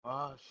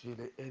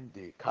Shile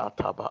ende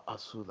kataba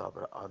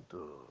asulabra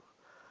anto.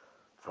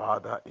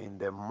 Father, in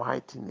the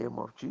mighty name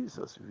of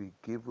Jesus, we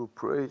give you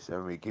praise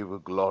and we give you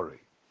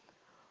glory.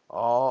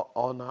 All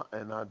honor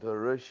and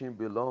adoration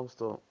belongs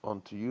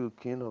unto you,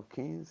 King of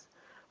kings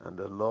and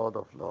the Lord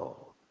of lords.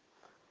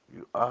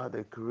 You are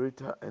the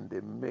creator and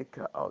the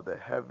maker of the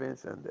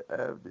heavens and the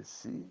earth, the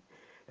sea,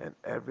 and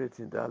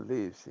everything that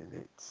lives in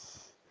it.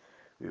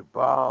 We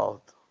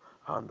bow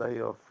under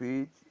your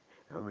feet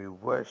and we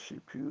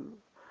worship you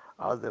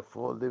as the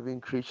four living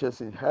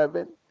creatures in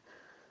heaven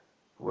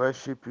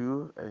worship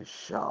you and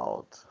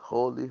shout,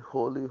 Holy,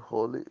 holy,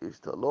 holy is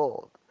the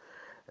Lord.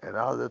 And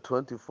as the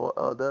 24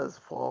 elders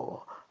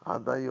fall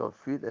under your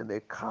feet and they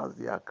cast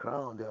their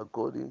crown, their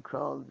golden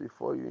crowns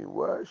before you in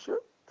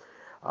worship,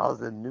 as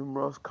the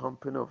numerous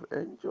company of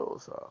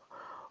angels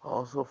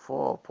also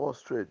fall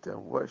prostrate and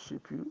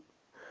worship you.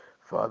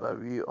 Father,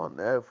 we on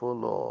earth, O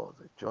Lord,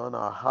 join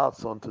our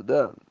hearts unto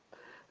them.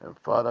 And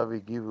Father,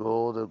 we give you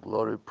all the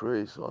glory,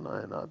 praise, honor,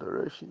 and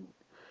adoration.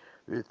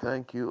 We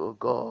thank you, O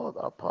God.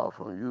 Apart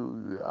from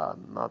you, we are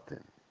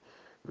nothing.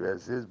 We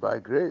exist by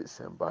grace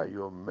and by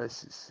your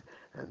mercies.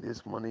 And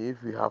this morning,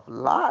 if we have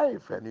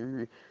life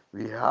and if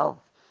we have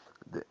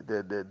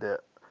the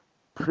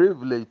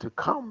privilege to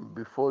come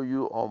before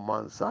you on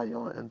Mount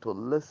Zion and to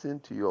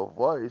listen to your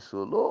voice,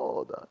 O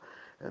Lord,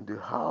 and to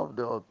have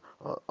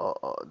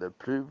the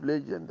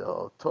privilege and the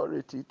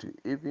authority to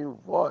even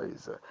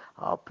voice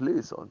our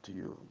place unto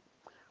you.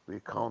 We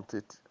count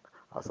it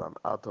as an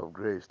act of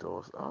grace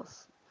towards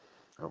us.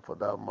 And for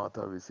that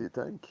matter, we say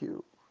thank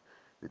you.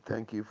 We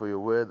thank you for your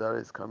word that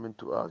is coming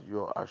to us,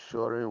 your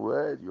assuring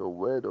word, your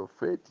word of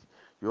faith,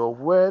 your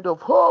word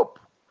of hope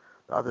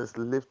that is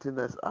lifting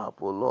us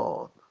up, O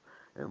Lord,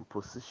 and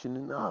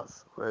positioning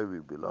us where we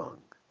belong.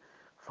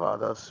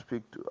 Father,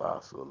 speak to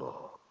us, O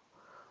Lord.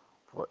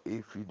 For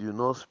if you do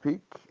not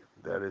speak,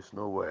 there is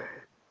no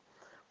word.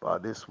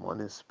 But this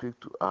morning, speak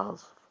to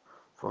us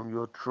from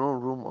your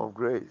throne room of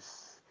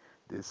grace.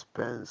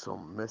 Dispense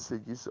some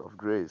messages of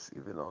grace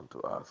even unto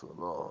us, O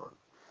Lord.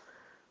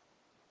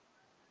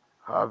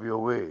 Have your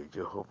way,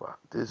 Jehovah.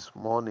 This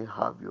morning,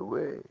 have your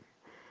way.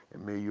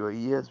 And may your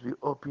ears be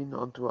open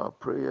unto our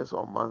prayers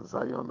on Mount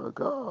Zion, O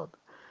God.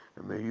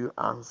 And may you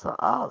answer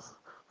us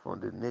from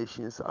the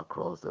nations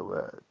across the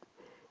world,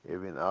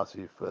 even as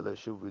we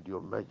fellowship with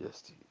your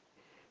majesty.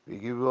 We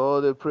give you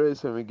all the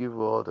praise and we give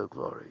you all the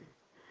glory.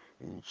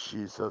 In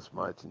Jesus'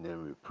 mighty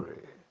name we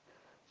pray.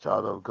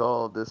 Child of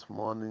God, this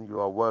morning you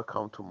are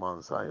welcome to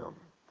Mount Zion.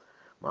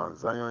 Mount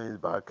Zion is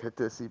by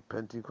courtesy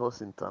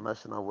Pentecost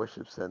International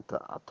Worship Center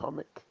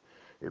Atomic,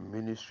 a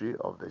ministry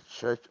of the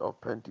Church of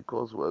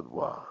Pentecost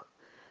Worldwide.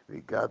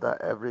 We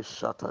gather every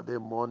Saturday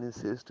morning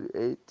 6 to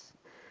 8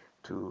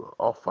 to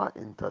offer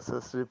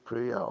intercessory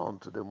prayer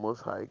unto the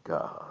Most High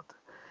God.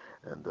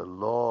 And the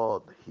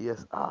Lord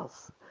hears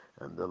us,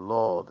 and the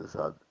Lord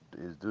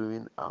is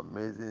doing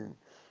amazing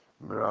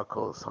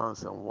miracles,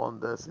 signs, and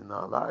wonders in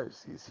our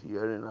lives. He's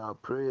hearing our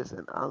prayers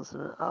and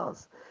answering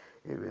us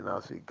even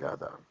as we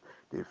gather.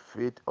 The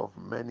faith of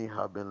many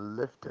have been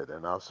lifted,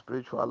 and our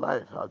spiritual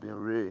life has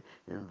been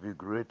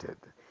reinvigorated.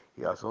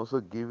 He has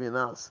also given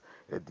us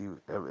a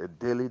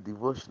daily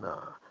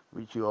devotional,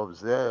 which you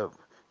observe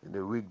in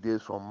the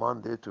weekdays from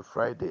Monday to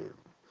Friday.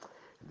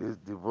 This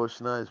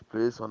devotional is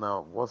placed on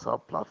our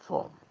WhatsApp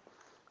platform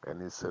and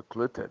is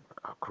circulated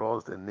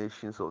across the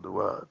nations of the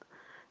world.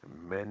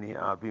 Many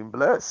are being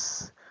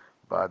blessed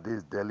by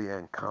this daily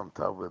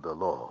encounter with the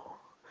Lord.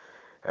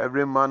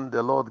 Every month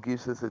the Lord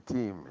gives us a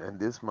theme, and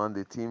this month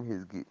the theme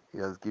He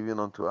has given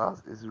unto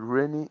us is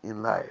reigning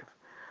in life,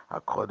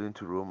 according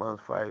to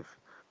Romans 5,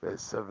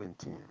 verse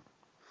 17,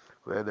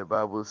 where the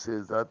Bible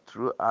says that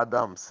through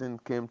Adam sin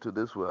came to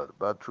this world,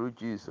 but through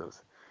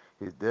Jesus,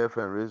 his death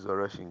and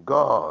resurrection,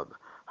 God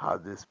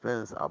has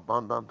dispensed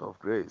abundance of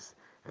grace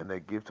and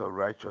the gift of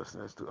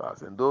righteousness to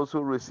us. And those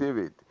who receive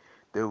it,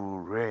 they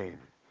will reign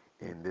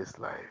in this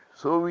life.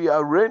 So we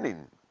are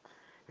reigning.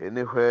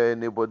 Anywhere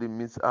anybody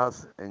meets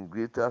us and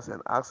greets us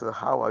and asks us,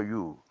 how are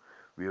you?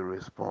 We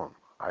respond,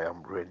 I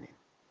am reigning.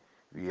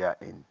 We are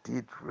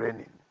indeed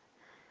reigning.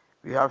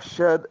 We have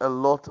shared a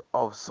lot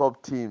of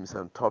sub-themes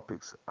and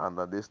topics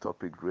under this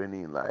topic,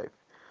 reigning in life.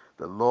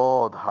 The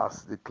Lord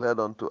has declared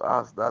unto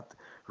us that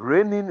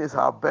reigning is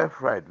our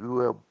birthright. We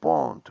were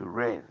born to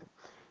reign.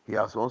 He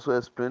has also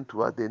explained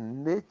to us the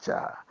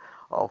nature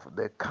of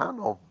the kind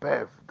of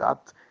birth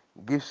that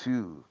gives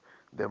you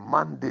the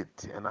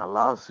mandate and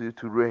allows you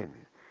to reign.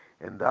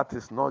 And that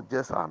is not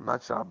just our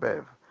natural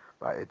birth,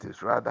 but it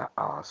is rather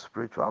our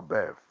spiritual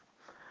birth.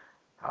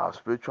 Our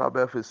spiritual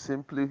birth is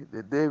simply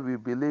the day we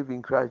believe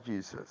in Christ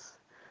Jesus.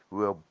 We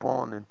were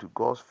born into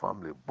God's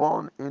family,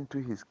 born into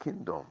his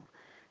kingdom.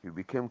 We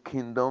became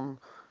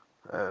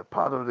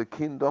part of the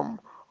kingdom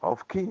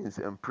of kings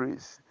and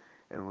priests,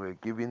 and we were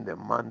given the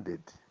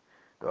mandate,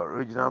 the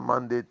original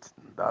mandate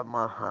that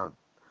man had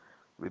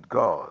with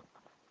God,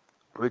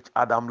 which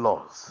Adam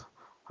lost,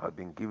 has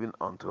been given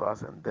unto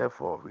us, and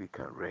therefore we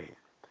can reign.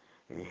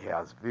 And he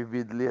has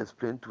vividly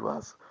explained to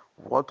us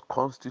what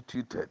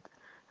constituted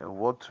and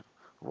what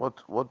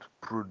what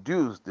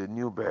produced the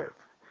new birth,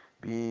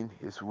 being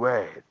his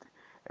word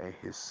and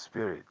his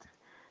spirit,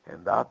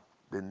 and that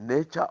the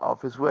nature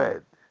of his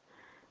word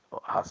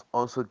has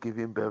also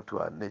given birth to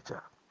our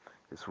nature.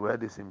 His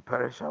word is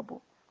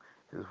imperishable.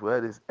 His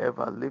word is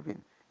ever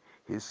living.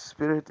 His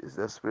spirit is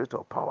the spirit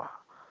of power.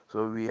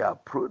 So we are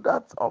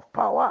products of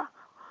power.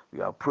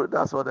 We are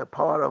products of the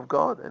power of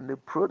God and the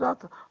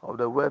product of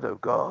the word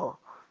of God,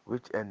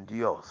 which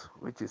endures,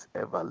 which is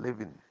ever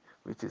living,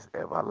 which is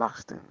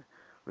everlasting,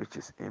 which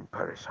is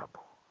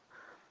imperishable.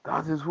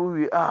 That is who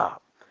we are.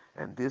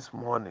 And this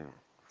morning,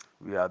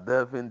 we are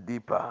delving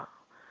deeper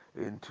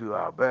into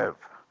our birth,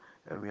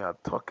 and we are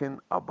talking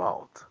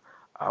about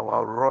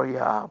our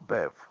royal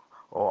birth,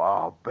 or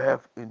our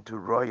birth into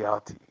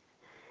royalty.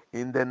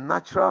 In the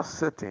natural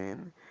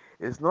setting,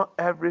 it's not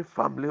every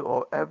family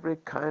or every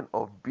kind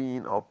of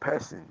being or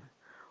person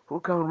who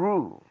can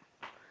rule.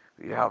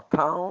 We have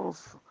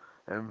towns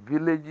and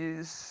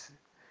villages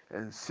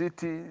and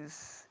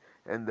cities,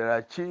 and there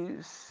are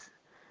chiefs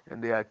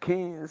and there are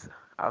kings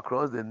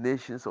across the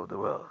nations of the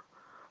world.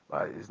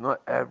 But it's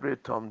not every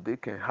Tom,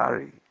 Dick, and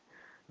Harry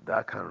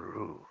that can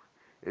rule.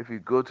 If you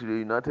go to the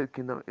United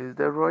Kingdom, it's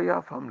the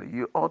royal family.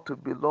 You ought to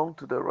belong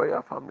to the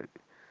royal family.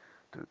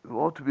 You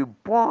ought to be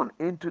born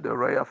into the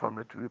royal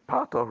family, to be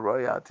part of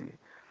royalty.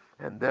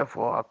 And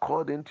therefore,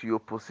 according to your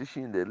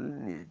position in the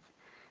lineage,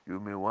 you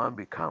may one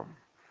become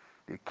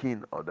the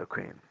king or the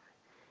queen.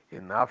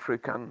 In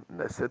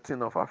the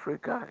setting of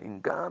Africa, in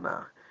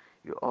Ghana,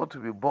 you ought to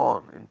be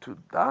born into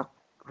that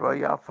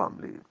royal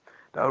family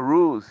that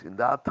rules in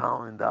that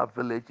town, in that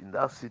village, in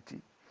that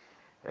city,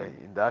 and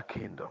in that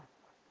kingdom.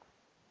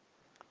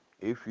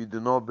 If you do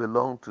not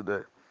belong to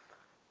the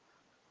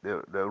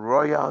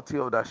royalty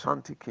of the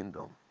Ashanti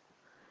kingdom,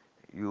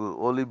 you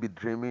will only be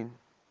dreaming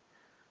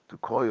to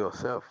call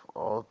yourself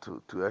or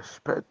to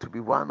expect to be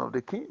one of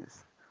the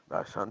kings, the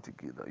Ashanti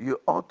kingdom.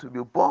 You ought to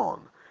be born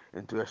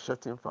into a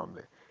certain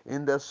family.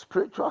 In the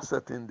spiritual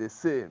setting, the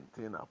same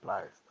thing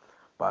applies.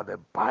 But the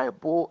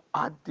Bible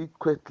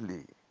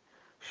adequately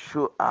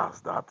shows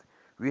us that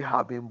we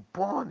have been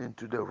born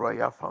into the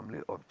royal family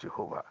of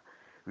Jehovah.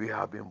 We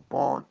have been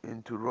born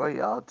into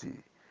royalty.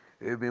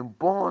 We've been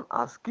born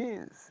as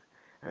kings,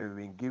 and we've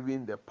been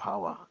given the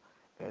power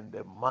and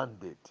the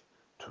mandate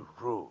to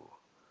rule.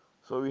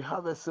 So we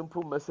have a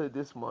simple message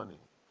this morning.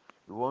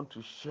 We want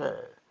to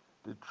share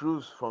the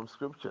truths from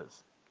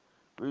scriptures,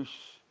 which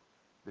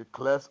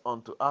declares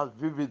unto us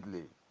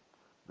vividly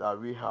that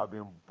we have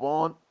been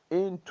born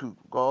into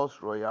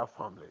God's royal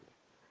family.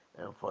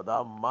 And for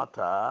that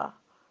matter,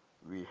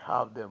 we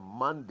have the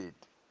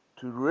mandate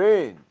to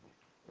reign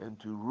and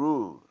to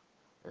rule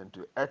and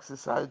to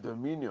exercise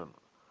dominion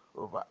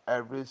over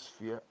every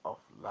sphere of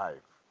life.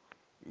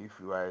 If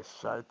you are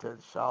excited,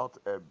 shout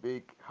a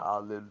big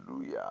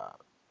hallelujah.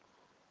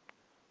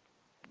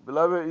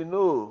 Beloved,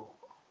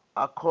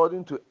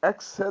 according to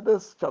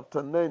Exodus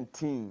chapter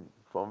 19,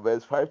 from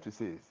verse 5 to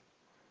 6,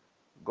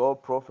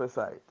 God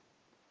prophesied,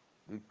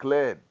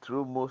 declared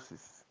through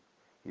Moses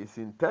his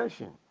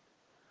intention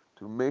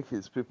to make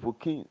his people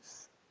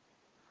kings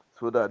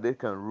so that they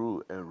can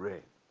rule and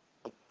reign.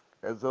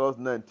 Exodus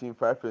 19,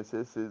 5 and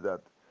 6 says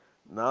that,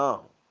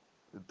 now,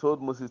 he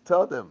told Moses,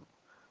 tell them,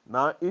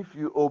 now if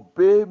you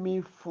obey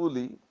me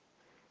fully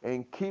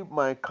and keep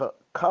my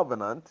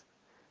covenant,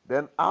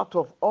 then out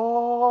of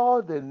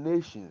all the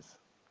nations,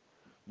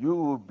 you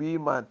will be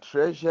my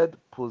treasured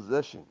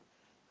possession.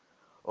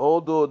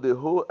 Although the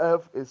whole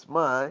earth is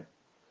mine,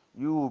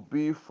 you will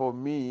be for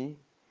me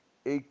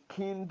a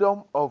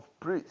kingdom of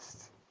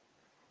priests.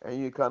 And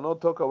you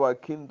cannot talk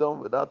about kingdom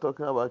without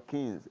talking about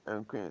kings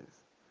and queens.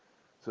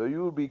 So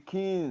you will be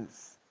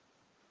kings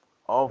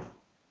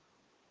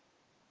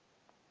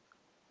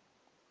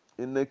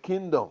in the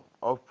kingdom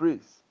of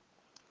priests,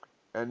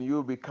 and you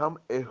will become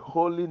a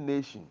holy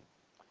nation.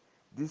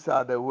 These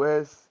are the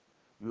words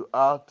you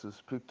are to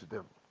speak to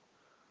them.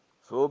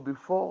 So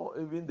before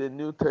even the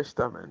New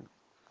Testament,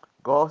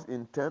 God's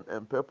intent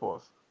and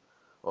purpose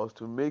was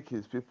to make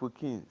his people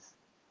kings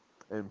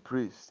and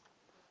priests.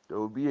 There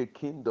will be a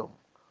kingdom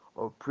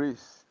of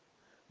priests.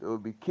 There will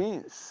be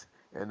kings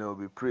and there will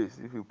be priests,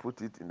 if you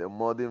put it in the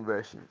modern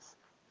versions.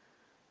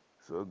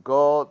 So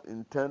God's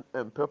intent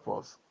and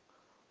purpose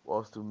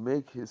was to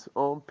make his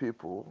own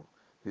people,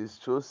 his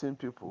chosen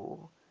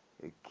people,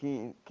 a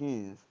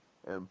kings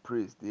and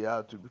priests. They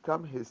are to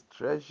become his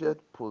treasured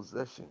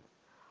possession.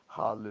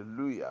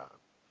 Hallelujah.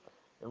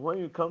 And when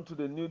you come to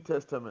the New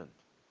Testament,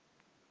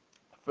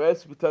 1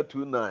 Peter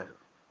 2:9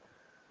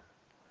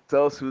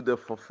 tells you the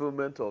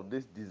fulfillment of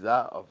this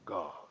desire of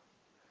God.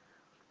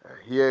 And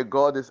here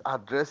God is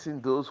addressing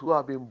those who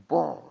have been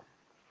born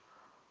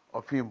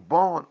of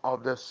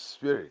the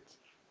Spirit.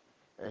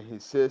 And he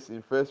says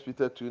in 1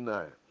 Peter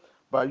 2:9,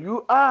 but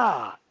you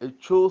are a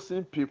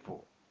chosen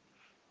people.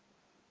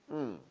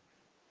 In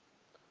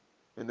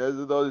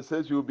Exodus it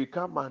says you will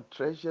become my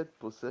treasured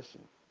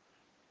possession.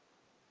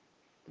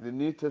 In the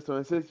New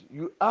Testament it says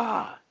you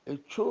are a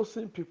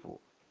chosen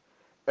people,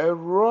 a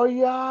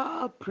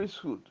royal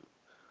priesthood,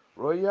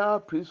 Royal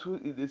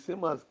priesthood is the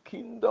same as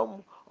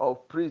kingdom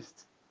of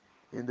priests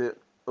in the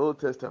Old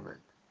Testament.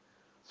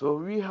 So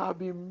we have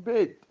been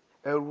made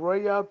a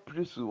royal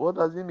priesthood. What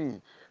does it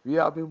mean? We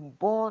have been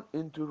born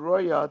into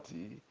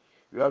royalty.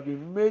 We have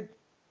been made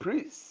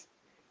priests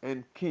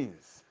and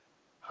kings.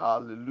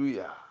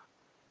 Hallelujah.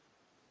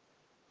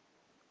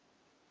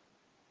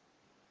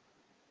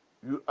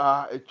 You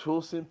are a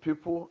chosen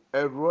people,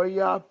 a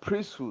royal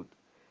priesthood,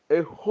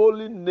 a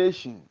holy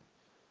nation.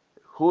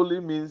 Holy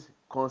means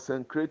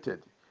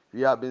consecrated.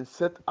 We have been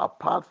set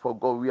apart for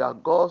God. We are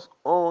God's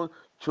own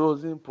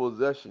chosen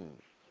possession.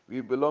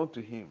 We belong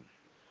to Him.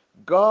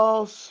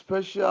 God's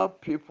special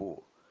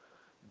people,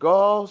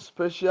 God's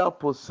special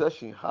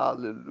possession.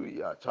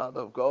 Hallelujah, child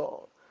of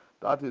God.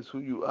 That is who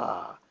you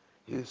are.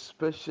 His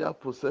special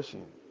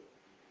possession,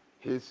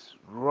 His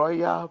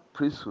royal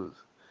priesthood,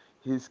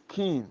 His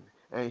king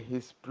and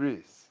His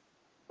priest.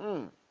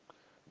 Mm.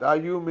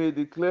 That you may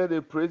declare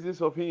the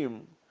praises of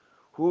Him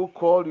who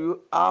called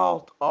you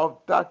out of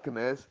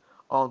darkness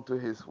unto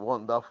His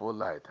wonderful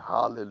light.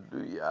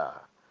 Hallelujah.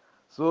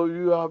 So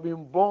you have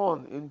been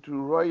born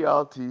into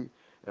royalty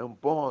and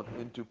born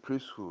into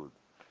priesthood.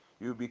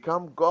 You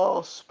become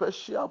God's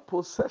special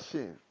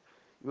possession.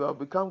 You have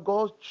become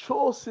God's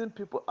chosen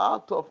people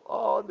out of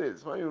all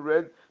this. When you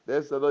read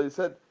this, the Lord, He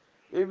said,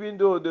 even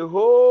though the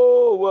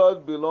whole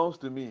world belongs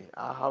to me,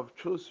 I have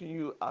chosen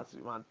you as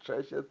my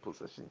treasured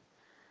possession.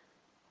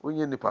 When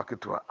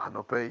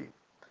you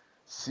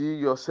see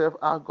yourself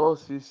as God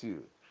sees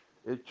you,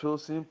 a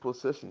chosen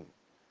possession,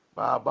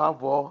 but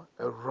above all,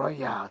 a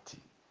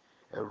royalty,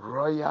 a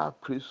royal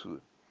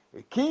priesthood,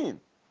 a king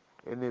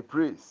and a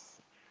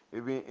priest,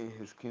 even in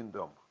His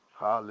kingdom.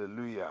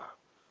 Hallelujah.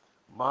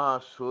 Ma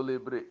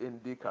sholebre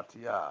indi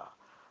katia.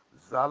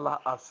 Zala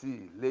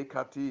asi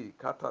lekati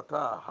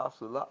katata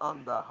hasula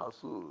anda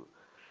hasu.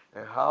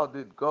 And how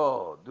did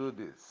God do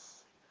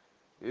this?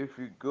 If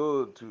you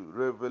go to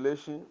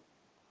Revelation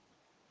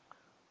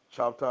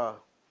chapter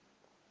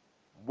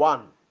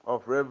 1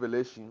 of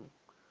Revelation,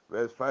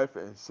 verse 5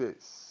 and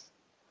 6,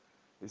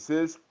 it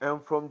says,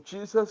 and from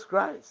Jesus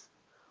Christ,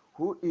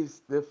 who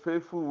is the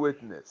faithful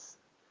witness,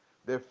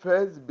 the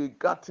first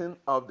begotten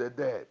of the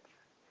dead,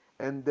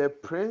 and the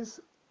prince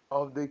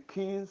of the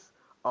kings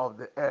of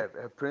the earth.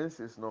 A prince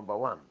is number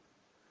one.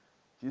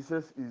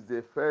 Jesus is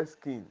the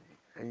first king,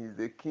 and He's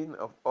the king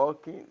of all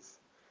kings,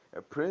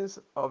 a prince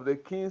of the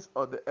kings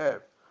of the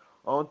earth.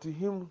 Unto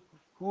Him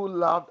who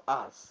loved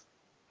us.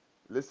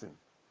 Listen,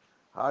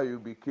 how you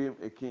became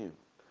a king.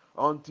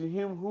 Unto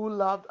Him who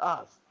loved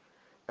us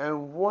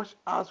and washed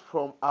us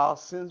from our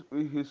sins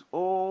with His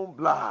own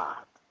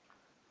blood.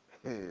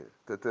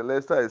 Tete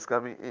Lester is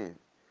coming in.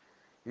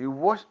 He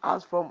washed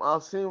us from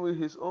our sin with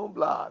His own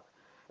blood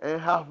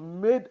and have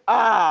made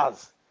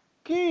us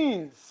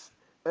kings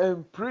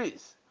and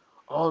priests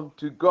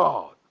unto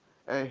God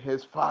and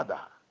His Father.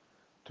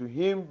 To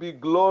Him be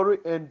glory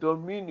and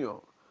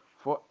dominion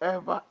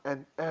forever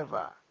and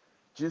ever.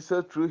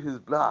 Jesus, through His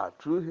blood,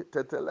 through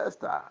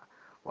Tetelesta,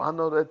 one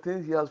of the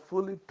things He has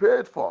fully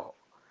paid for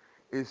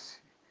is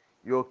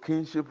your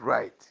kingship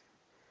right,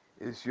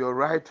 is your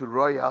right to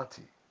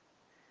royalty,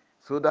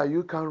 so that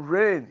you can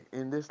reign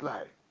in this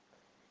life.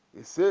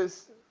 It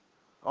says,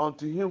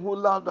 unto Him who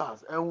loved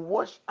us and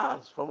washed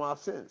us from our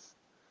sins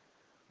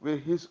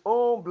with His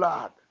own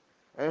blood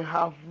and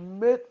have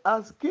made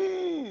us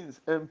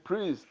kings and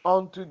priests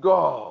unto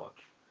God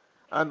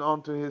and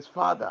unto His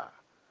Father.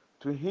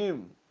 To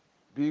Him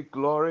be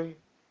glory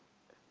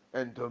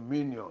and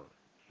dominion.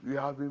 You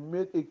have been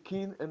made a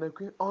king and a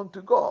queen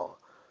unto God.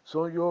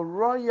 So your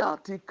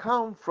royalty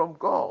comes from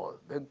God,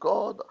 the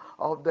God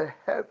of the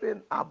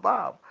heaven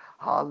above.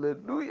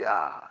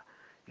 Hallelujah.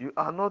 You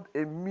are not a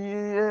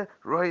mere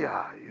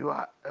royal. You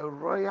are a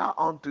royal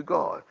unto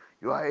God.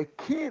 You are a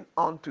king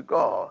unto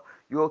God.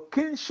 Your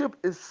kingship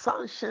is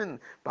sanctioned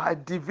by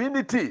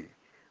divinity,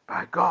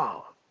 by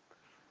God.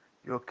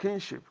 Your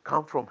kingship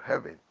comes from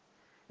heaven.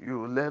 You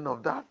will learn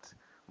of that.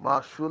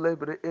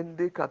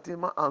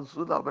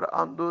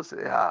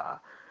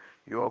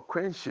 Your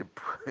queenship,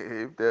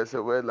 if there's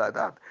a word like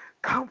that,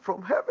 come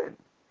from heaven.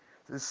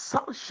 It's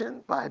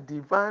sanctioned by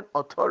divine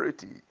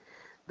authority.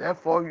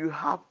 Therefore, you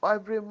have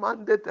every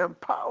mandate and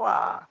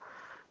power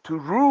to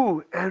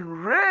rule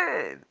and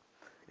reign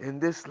in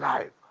this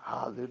life.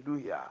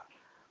 Hallelujah.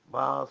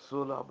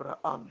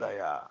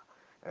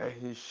 And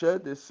He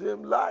shared the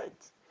same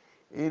light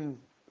in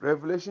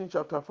Revelation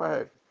chapter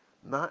 5,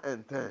 9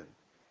 and 10.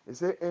 He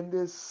said, and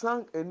they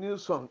sang a new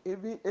song.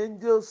 Even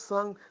angels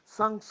sang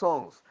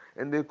songs,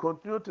 and they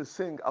continue to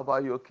sing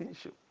about your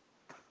kingship.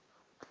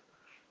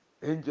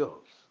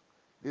 Angels,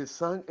 they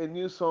sang a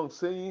new song,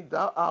 saying,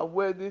 thou art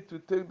worthy to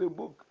take the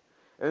book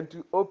and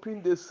to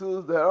open the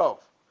seals thereof.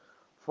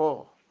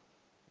 For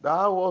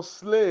thou wast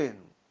slain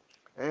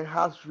and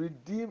hast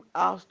redeemed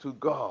us to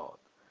God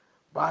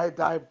by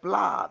thy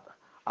blood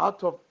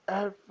out of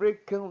every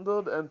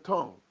kindred and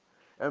tongue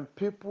and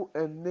people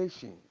and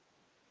nation.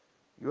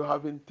 You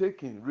have been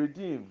taken,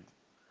 redeemed,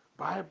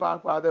 by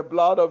the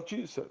blood of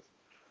Jesus.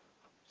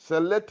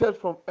 selected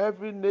from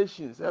every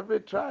nation, every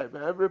tribe,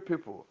 and every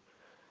people,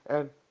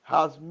 and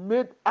has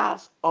made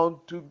us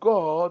unto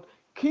God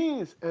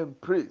kings and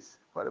priests.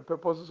 For the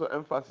purposes of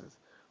emphasis,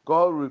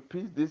 God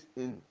repeats this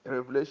in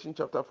Revelation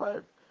chapter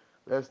 5,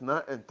 verse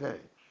 9 and 10.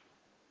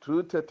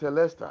 Through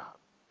Tetelestai,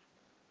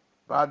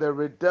 by the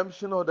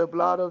redemption of the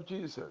blood of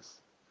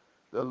Jesus,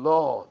 the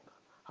Lord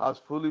has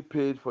fully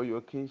paid for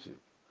your kingship,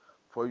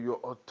 for your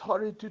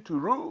authority to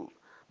rule.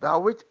 That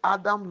which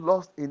Adam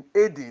lost in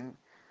Eden,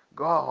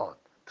 God,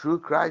 through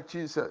Christ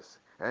Jesus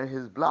and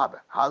his blood,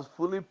 has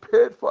fully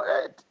paid for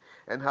it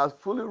and has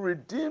fully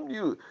redeemed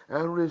you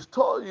and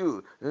restored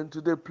you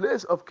into the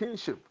place of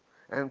kingship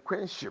and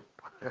queenship.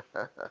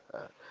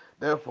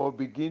 Therefore,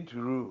 begin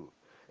to rule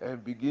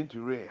and begin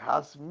to reign.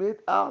 Has made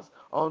us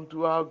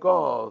unto our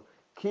God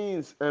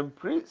kings and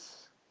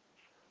priests,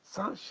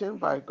 sanctioned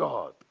by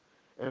God,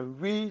 and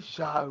we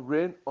shall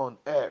reign on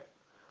earth.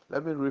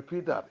 Let me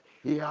repeat that.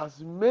 He has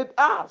made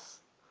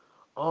us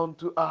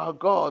unto our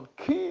God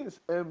kings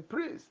and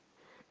priests,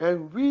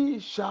 and we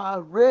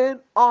shall reign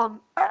on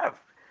earth.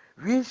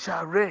 We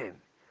shall reign.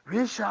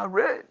 We shall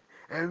reign.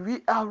 And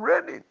we are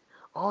reigning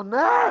on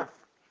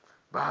earth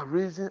by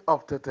reason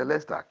of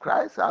Tetelestai.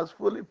 Christ has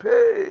fully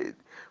paid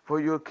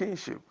for your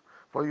kingship,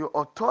 for your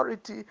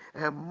authority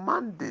and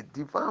mandate,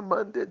 divine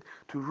mandate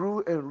to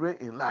rule and reign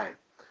in life.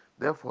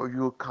 Therefore,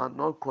 you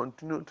cannot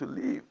continue to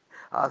live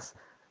as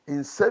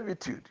in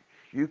servitude.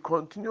 You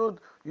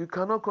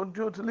cannot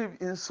continue to live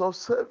in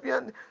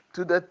subservient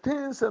to the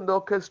things and the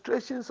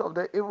orchestrations of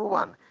the evil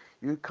one.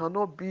 You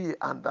cannot be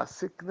under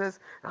sickness,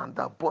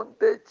 under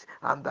bondage,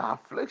 under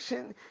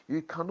affliction.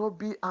 You cannot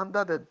be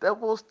under the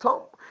devil's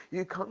thumb.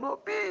 You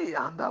cannot be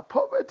under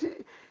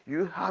poverty.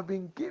 You have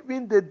been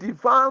given the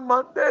divine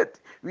mandate.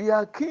 We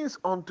are kings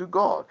unto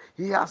God.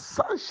 He has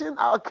sanctioned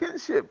our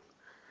kingship.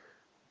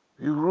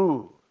 We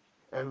rule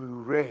and we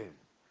reign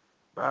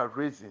by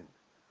reason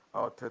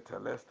of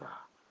Tetelestai.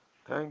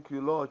 Thank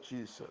you, Lord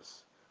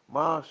Jesus.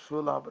 Ma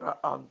shulabra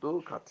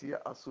ando katia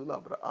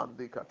asulabra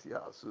ande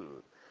katia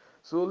asul.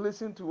 So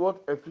listen to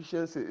what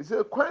Ephesians says. It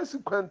says,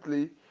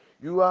 consequently,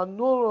 you are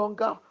no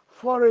longer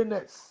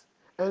foreigners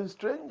and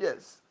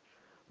strangers,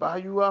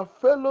 but you are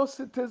fellow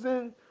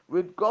citizens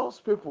with God's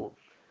people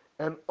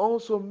and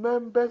also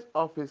members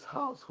of his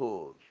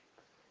household.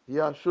 He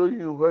has shown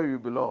you where you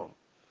belong.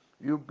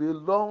 You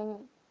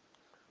belong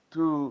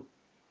to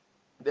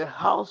the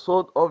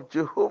household of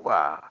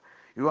Jehovah.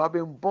 You have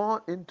been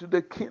born into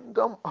the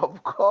kingdom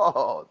of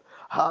God.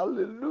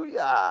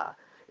 Hallelujah.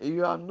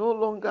 You are no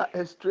longer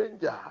a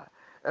stranger,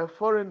 a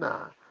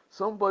foreigner,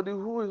 somebody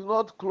who is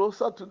not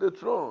closer to the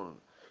throne.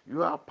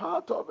 You are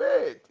part of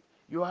it.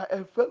 You are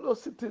a fellow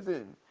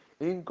citizen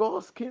in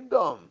God's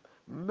kingdom,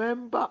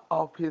 member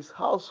of his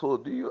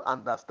household. Do you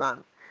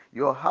understand?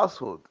 Your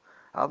household.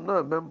 I'm not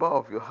a member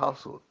of your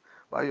household,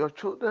 but your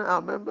children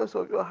are members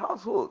of your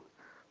household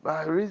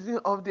by reason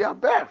of their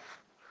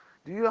birth.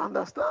 Do you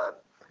understand?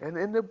 And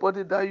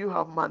anybody that you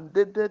have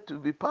mandated to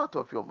be part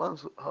of your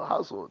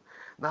household.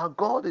 Now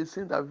God is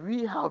saying that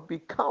we have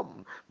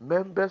become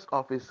members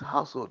of his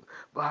household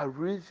by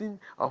reason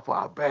of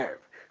our birth.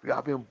 We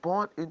have been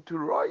born into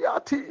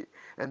royalty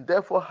and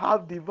therefore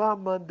have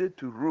divine mandate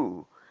to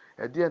rule.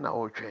 And then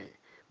our train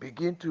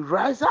begin to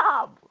rise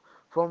up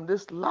from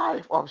this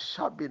life of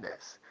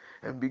shabbiness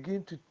and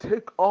begin to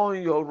take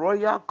on your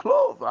royal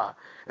clothes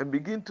and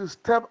begin to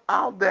step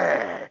out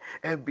there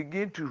and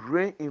begin to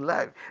reign in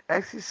life.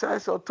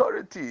 Exercise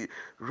authority.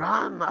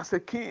 Run as a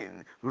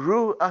king.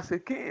 Rule as a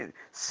king.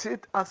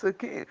 Sit as a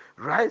king.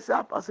 Rise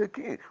up as a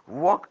king.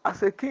 Walk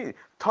as a king.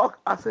 Talk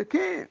as a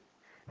king.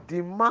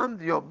 Demand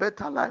your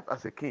better life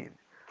as a king.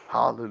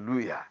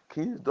 Hallelujah.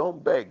 Kings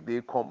don't beg,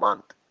 they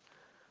command.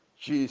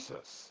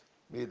 Jesus,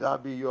 may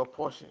that be your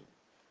portion.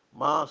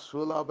 Ma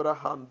sula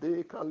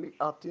brahande kali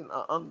atin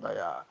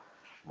andaya.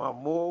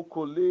 Mamo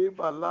kole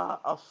bala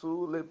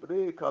asu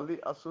lebre kali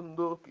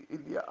asundo ki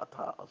ilia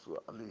ata asu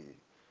ali.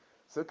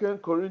 2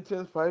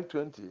 Corinthians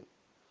 5:20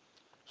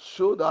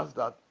 showed us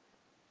that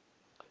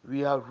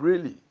we are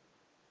really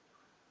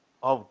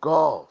of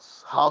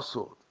God's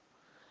household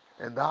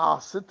and that our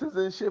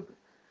citizenship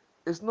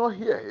is not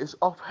here, it's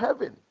of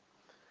heaven.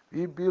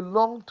 We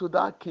belong to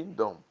that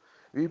kingdom.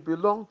 We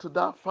belong to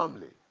that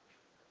family.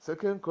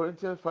 2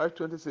 Corinthians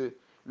 5:20 says,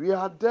 we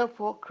are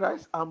therefore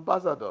Christ's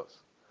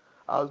ambassadors,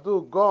 as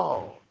though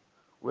God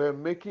were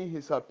making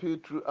his appeal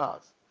through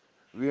us.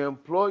 We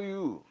implore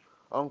you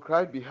on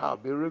Christ's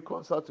behalf, be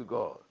reconciled to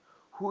God.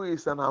 Who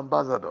is an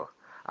ambassador?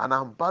 An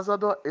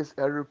ambassador is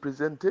a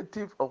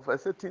representative of a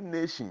certain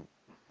nation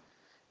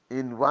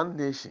in one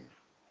nation.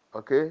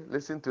 Okay,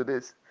 listen to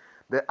this.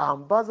 The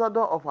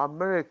ambassador of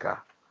America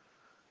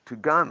to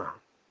Ghana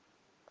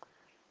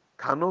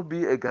cannot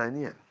be a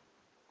Ghanaian.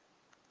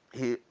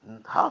 He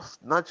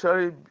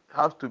naturally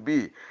has to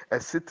be a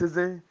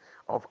citizen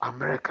of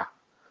America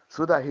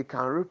so that he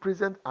can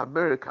represent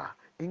America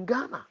in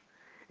Ghana.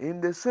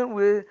 In the same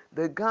way,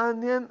 the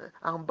Ghanaian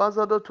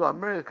ambassador to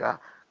America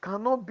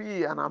cannot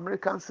be an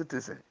American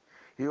citizen.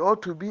 He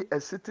ought to be a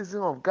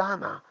citizen of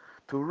Ghana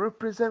to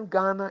represent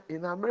Ghana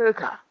in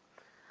America.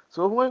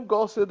 So when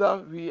God said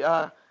that we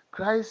are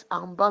Christ's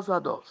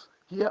ambassadors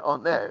here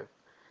on earth,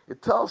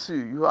 it tells you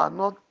you are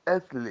not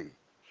earthly.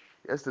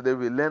 Yesterday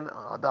we learned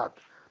that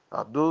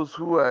those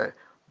who were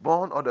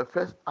born of the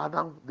first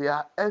Adam, they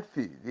are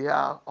earthy, they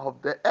are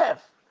of the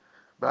earth.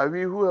 But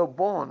we who were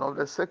born of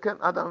the second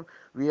Adam,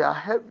 we are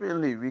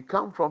heavenly, we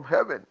come from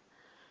heaven.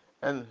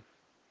 And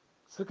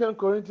Second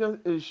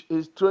Corinthians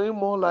is throwing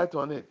more light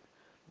on it.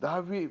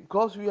 That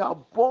because we are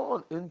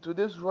born into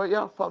this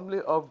royal family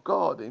of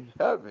God in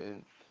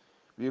heaven,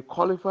 we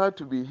qualify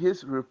to be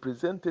his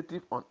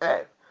representative on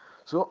earth.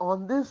 So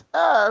on this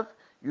earth,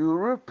 you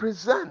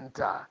represent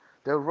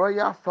the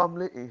royal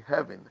family in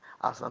heaven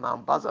as an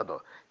ambassador.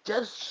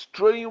 Just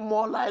throwing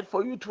more light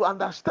for you to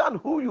understand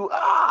who you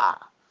are.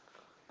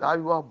 That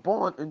you are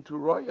born into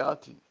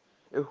royalty,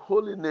 a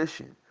holy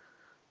nation,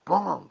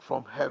 born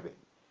from heaven.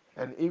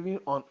 And even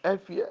on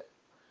earth here,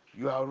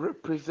 you are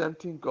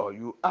representing God.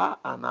 You are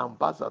an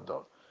ambassador.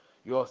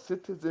 Your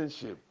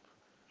citizenship,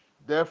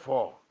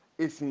 therefore,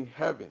 is in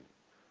heaven.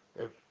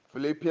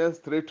 Philippians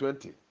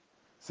 3:20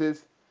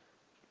 says,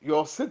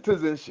 your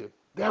citizenship,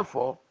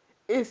 therefore,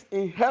 is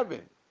in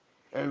heaven.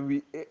 And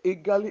we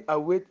eagerly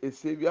await a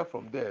Savior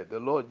from there, the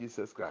Lord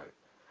Jesus Christ.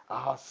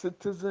 Our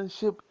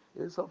citizenship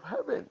is of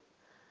heaven.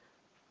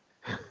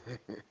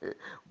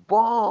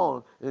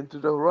 Born into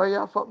the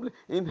royal family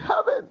in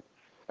heaven.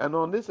 And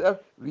on this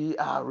earth, we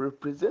are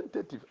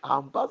representative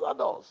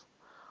ambassadors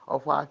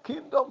of our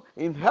kingdom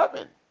in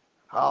heaven.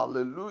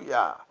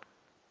 Hallelujah.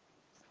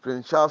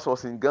 Prince Charles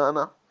was in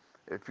Ghana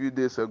a few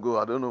days ago.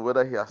 I don't know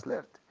whether he has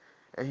left.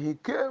 And he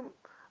came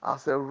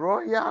as a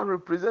royal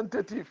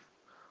representative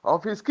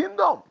of his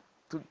kingdom.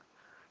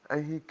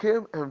 And he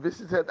came and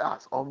visited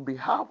us on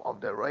behalf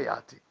of the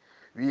royalty.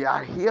 We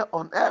are here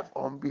on earth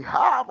on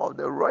behalf of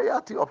the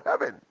royalty of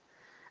heaven.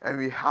 And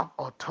we have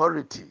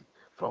authority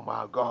from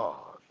our God.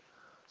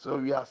 So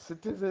we are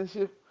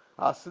citizenship.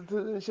 Our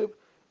citizenship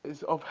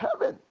is of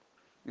heaven.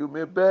 You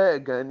may bear a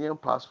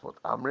Ghanaian passport,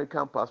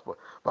 American passport,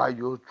 but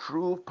your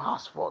true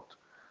passport,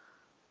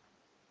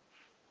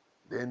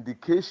 the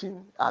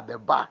indication at the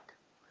back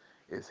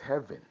is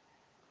heaven.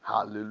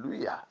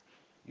 Hallelujah.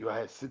 You are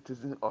a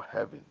citizen of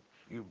heaven.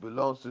 You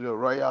belong to the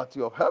royalty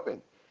of heaven,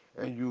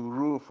 and you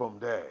rule from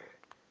there.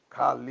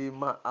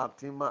 Kalima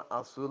atima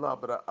asula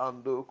bra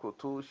ando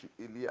kotoshi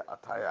ilia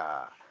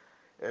ataya.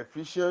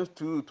 Ephesians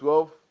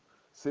 2:12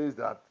 says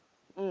that,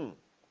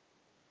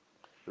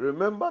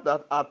 remember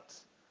that at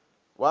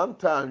one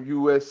time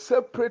you were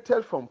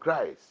separated from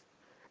Christ,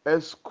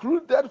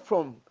 excluded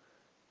from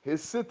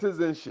his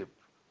citizenship,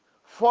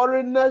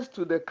 foreigners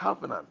to the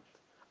covenant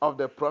of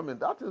the promise.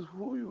 That is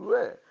who you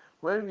were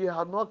when we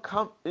had not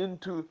come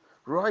into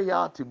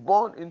royalty,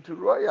 born into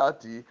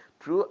royalty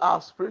through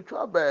our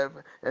spiritual birth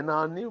and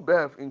our new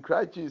birth in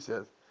Christ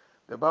Jesus.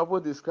 The Bible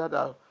described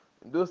that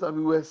those that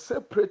we were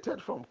separated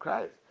from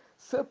Christ,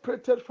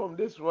 separated from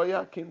this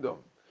royal kingdom.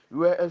 We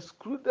were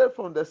excluded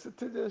from the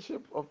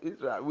citizenship of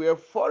Israel. We were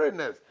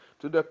foreigners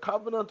to the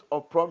covenant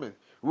of promise.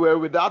 We were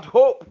without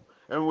hope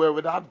and we were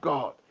without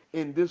God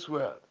in this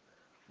world.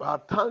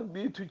 But thanks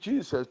be to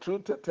Jesus through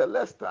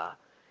Tetelesta,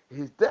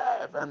 his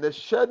death and the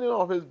shedding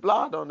of his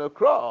blood on the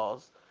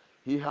cross,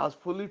 he has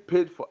fully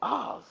paid for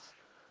us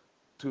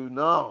to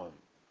now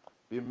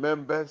be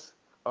members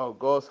of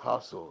God's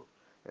household.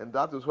 And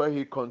that is why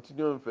he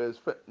continued in verse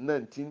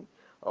 19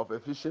 of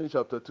Ephesians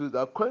chapter 2,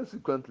 that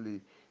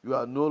consequently you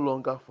are no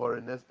longer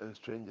foreigners and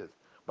strangers,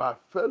 but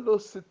fellow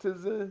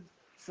citizens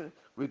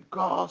with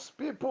God's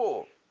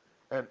people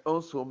and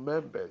also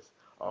members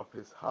of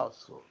his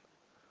household.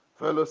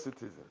 Fellow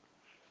citizens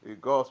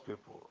with God's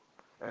people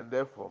and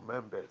therefore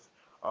members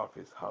of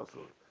his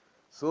household.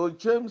 So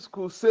James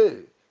could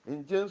say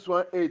in James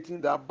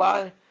 1:18 that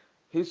by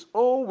his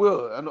own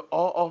will and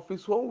all of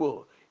his own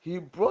will, he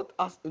brought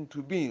us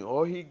into being,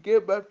 or he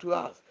gave birth to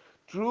us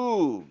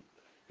through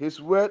his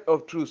word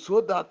of truth,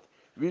 so that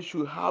we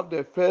should have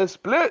the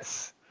first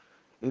place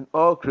in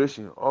all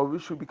creation, or we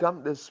should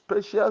become the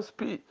special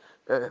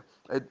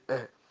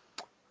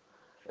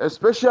a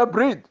special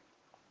breed,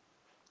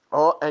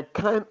 or a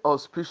kind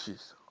of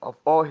species of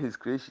all his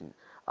creation,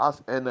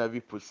 as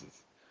NIV puts it.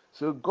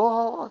 So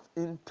God's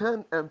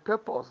intent and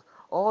purpose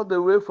all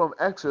the way from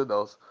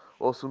Exodus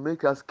was to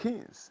make us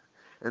kings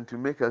and to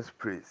make us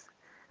priests.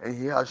 And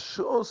he has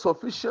shown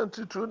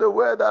sufficiently through the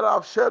word that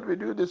I've shared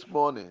with you this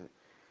morning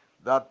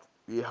that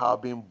we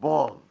have been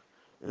born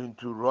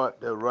into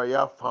the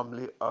royal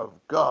family of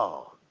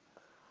God.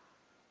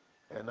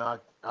 And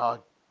our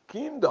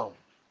kingdom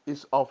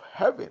is of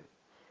heaven.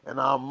 And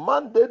our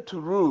mandate to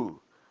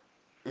rule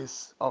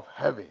is of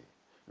heaven.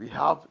 We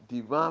have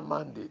divine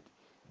mandate.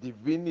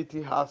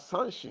 Divinity has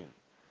sanctioned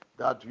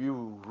that we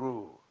will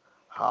rule.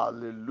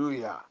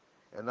 Hallelujah.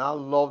 And I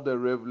love the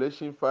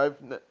Revelation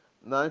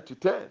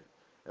 5:9-10.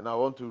 And I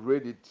want to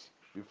read it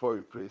before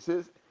we pray. It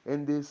says,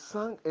 and they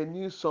sang a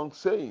new song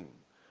saying,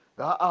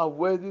 thou art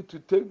worthy to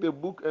take the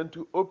book and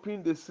to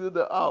open the seal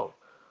thereof.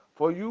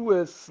 For you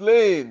were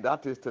slain,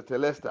 that is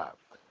Tetelesta,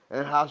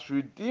 and has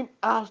redeemed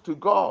us to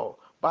God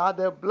by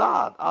the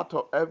blood out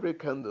of every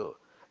candle,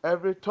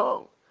 every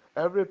tongue,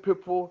 every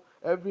people,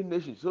 every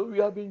nation. So we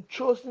have been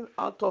chosen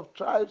out of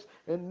tribes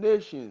and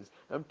nations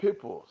and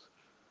peoples.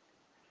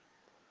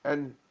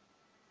 And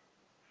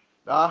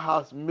thou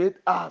hast made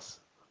us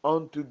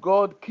unto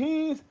God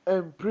kings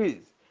and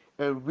priests,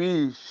 and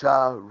we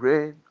shall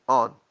reign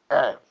on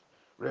earth.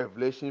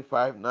 Revelation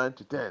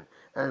 5:9-10.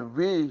 And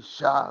we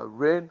shall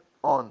reign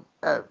on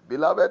earth.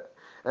 Beloved,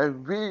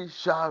 and we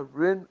shall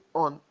reign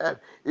on earth.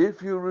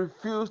 If you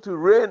refuse to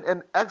reign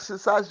and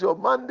exercise your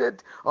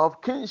mandate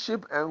of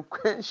kingship and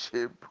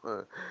queenship,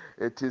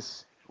 it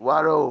is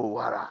wara o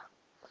wara.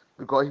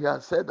 Because he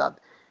has said that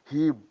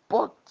he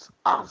bought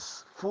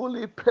us,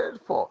 fully paid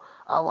for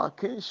our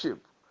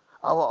kingship,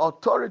 our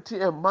authority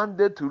and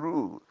mandate to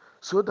rule,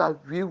 so that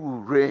we will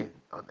reign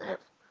on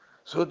earth.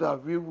 So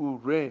that we will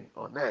reign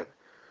on earth.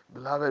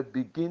 Beloved,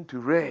 begin to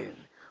reign.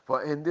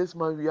 For in this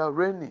month we are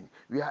reigning.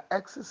 We are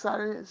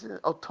exercising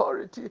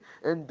authority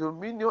and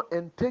dominion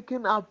and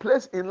taking our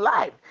place in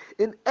life.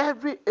 In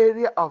every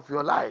area of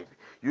your life,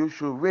 you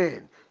should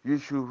reign. You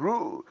should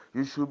rule.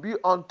 You should be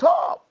on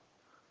top.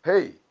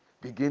 Hey,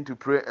 begin to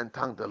pray and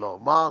thank the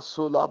Lord.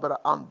 Masulabra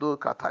ando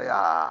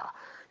kataya.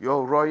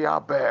 Your royal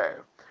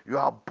birth. You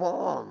are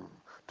born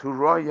to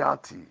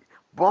royalty,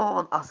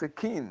 born as a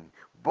king,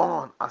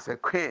 born as a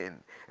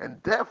queen, and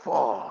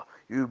therefore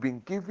you've been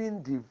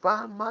given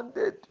divine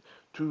mandate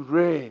to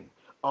reign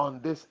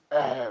on this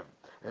earth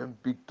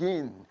and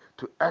begin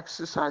to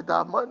exercise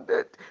that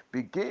mandate,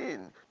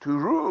 begin to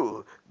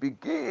rule,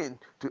 begin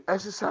to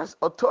exercise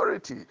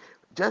authority.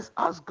 Just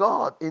as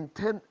God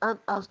intended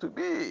us to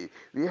be.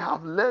 We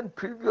have learned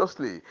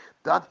previously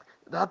that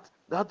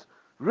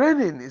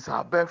reigning is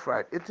our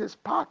birthright. It is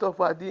part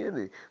of our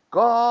DNA.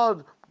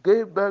 God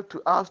gave birth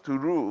to us to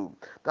rule.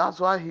 That's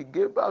why he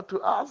gave birth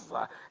to us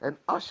and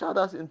ushered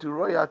us into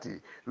royalty.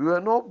 We were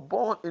not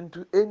born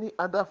into any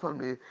other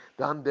family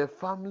than the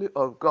family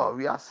of God.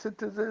 We are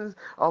citizens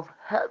of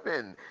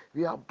heaven.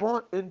 We are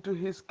born into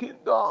his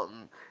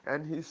kingdom.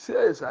 And he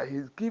says that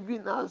he's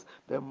giving us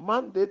the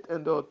mandate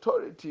and the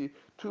authority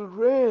to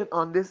reign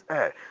on this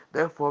earth.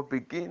 Therefore,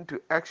 begin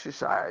to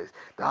exercise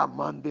that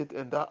mandate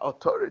and that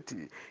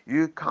authority.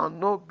 You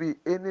cannot be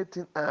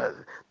anything else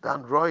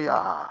than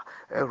royal,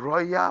 a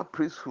royal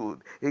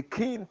priesthood, a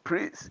king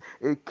priest,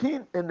 a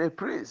king and a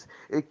priest,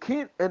 a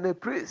king and a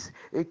priest,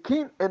 a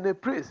king and a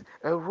priest,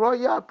 a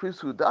royal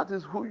priesthood. That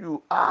is who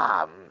you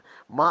are.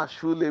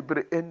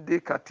 Mashulebre ende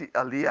kati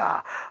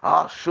alia,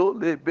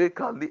 ashole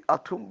bekali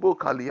atumbo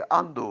kali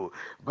ando,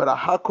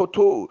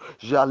 brahakoto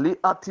jali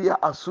atia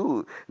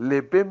asu,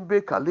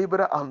 lebembe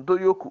kalibra ando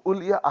yoku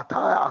ulia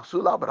ataya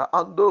asula bra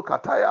ando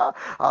kataya,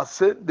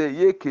 asende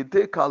ye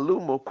kete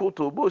kalumo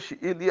koto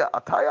boshi ilia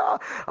ataya,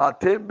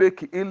 atembe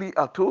ki ili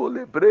atu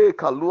lebre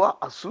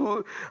kalua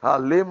asu,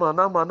 alema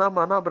na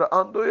mana bra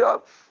ando ya,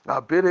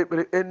 abere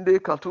bre ende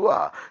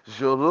katua,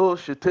 jolo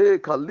shite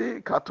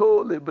kali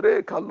kato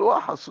lebre kalua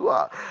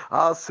hasua,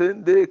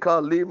 asende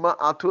kalima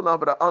atuna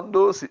bra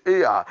ando si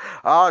ea,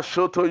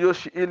 ashoto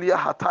yoshi ilia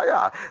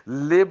hataya,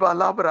 leba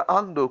labra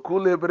ando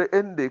kulebre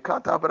ende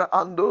katabra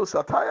ando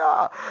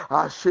sataya,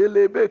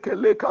 ashelebe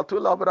kele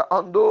katulabra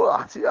ando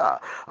atia,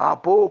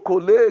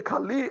 apoko le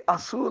kali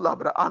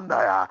asulabra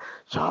andaya.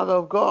 Child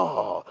of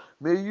God,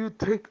 may you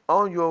take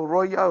on your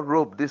royal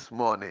robe this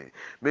morning.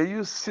 May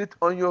you sit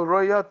on your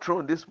royal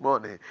throne this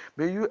morning.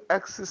 May you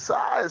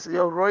exercise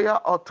your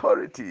royal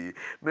authority.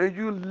 May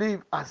you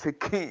live as a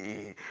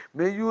king.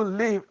 May you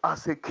live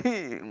as a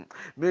king.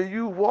 May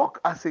you walk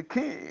as a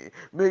king.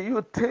 May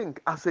you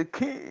think as a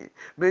king.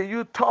 May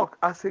you talk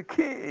as a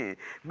king.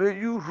 May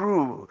you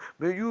rule.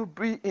 May you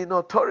be in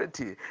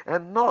authority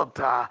and not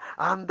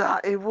under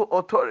evil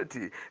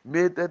authority.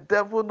 May the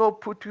devil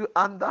not put you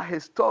under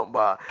his thumb.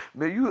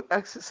 May you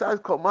exercise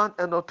command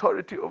and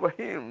authority over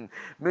him.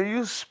 May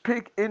you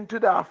speak into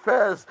the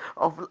affairs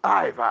of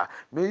life.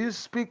 May you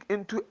speak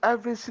into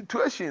every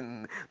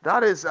situation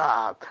that is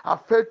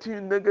affecting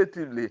you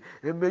negatively.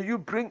 And may you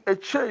bring a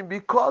change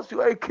because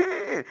you are a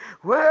king.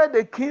 Where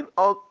the king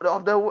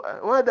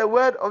where the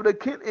word of the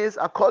king is,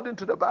 according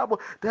to the Bible,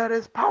 there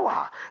is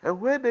power. And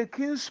when the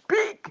king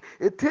speak,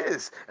 it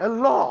is a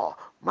law.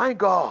 My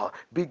God,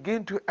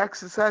 begin to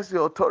exercise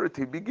your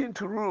authority. Begin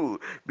to rule.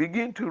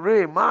 Begin to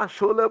reign.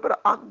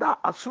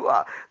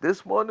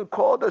 This morning,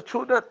 call the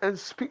children and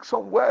speak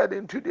some word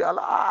into their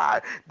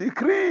life.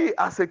 Decree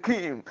as a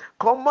king.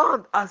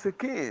 Command as a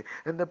king.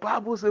 And the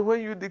Bible says, when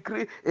you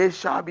decree, it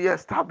shall be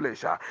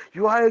established.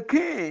 You are a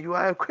king. You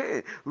are a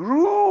queen.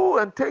 Rule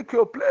and take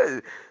your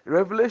place.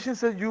 Revelation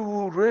says you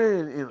will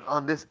reign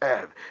on this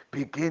earth.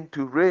 Begin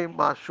to reign.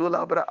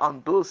 Masholabra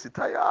ando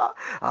sitaya.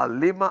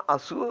 Alima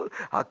asul.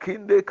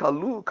 Akinde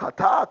kalu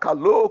kata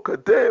kalo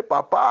kade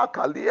papa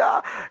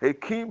kalia, a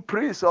king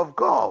priest of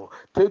God.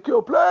 Take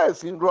your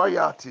place in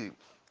royalty.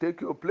 Take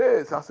your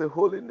place as a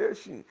holy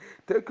nation.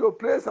 Take your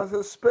place as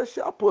a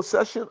special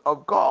possession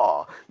of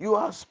God. You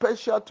are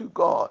special to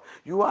God.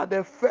 You are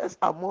the first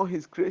among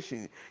His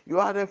creation. You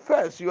are the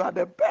first. You are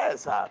the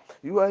best.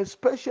 You are a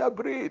special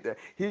breed.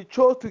 He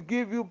chose to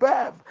give you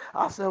birth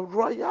as a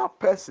royal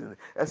person,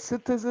 a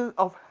citizen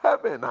of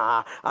heaven,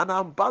 an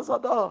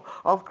ambassador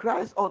of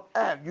Christ on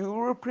earth.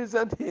 You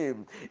represent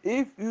Him.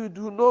 If you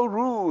do not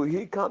rule,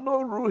 He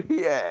cannot rule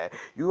here.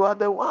 You are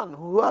the one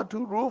who are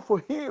to rule for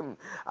Him.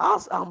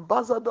 As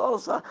ambassadors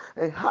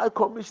and high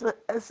commissioner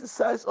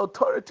exercise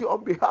authority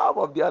on behalf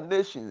of their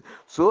nation,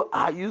 so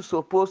are you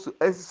supposed to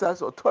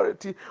exercise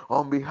authority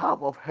on behalf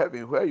of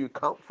heaven, where you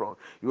come from.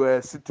 You are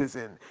a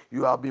citizen.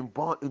 You have been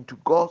born into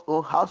God's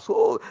own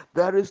household.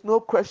 There is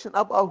no question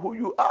about who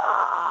you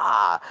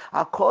are.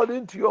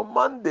 According to your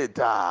mandate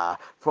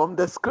from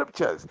the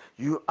scriptures,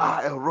 you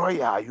are a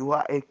royal. You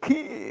are a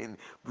king.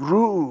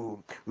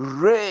 Rule,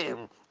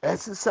 reign,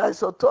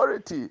 exercise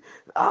authority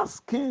as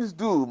kings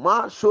do.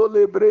 Ma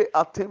sholebre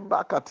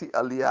atimba kati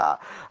alia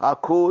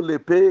ako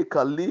lepe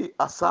kali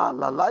asa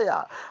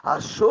lalaya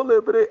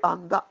asholebre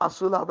anda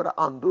asulabra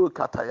ando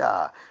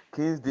kataya.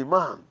 Kings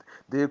demand,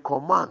 they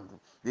command,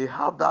 they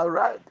have that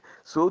right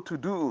so to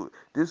do.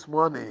 This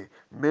morning,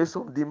 make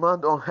some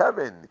demand on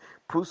heaven.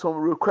 Put some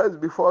requests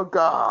before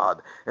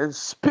God and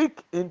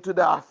speak into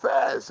the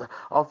affairs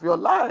of your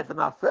life and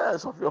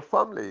affairs of your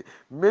family.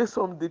 Make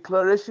some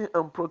declaration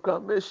and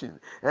proclamation,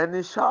 and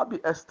it shall be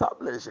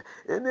established.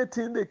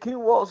 Anything the king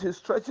wants, he's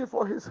stretching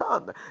for his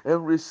hand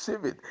and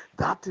receive it.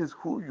 That is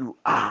who you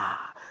are.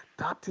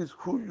 That is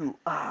who you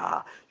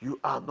are. You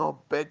are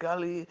not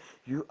beggarly.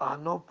 You are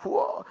not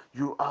poor.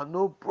 You are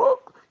not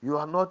broke. You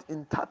are not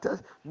in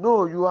tatters.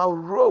 No, you are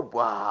robed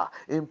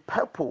in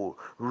purple,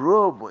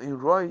 robed in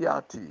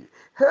royalty.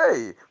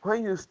 Hey,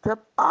 when you step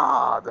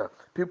out,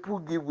 people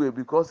give way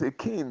because a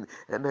king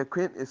and a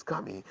queen is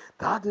coming.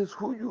 That is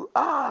who you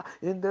are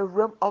in the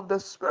realm of the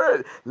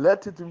spirit.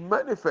 Let it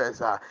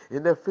manifest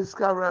in the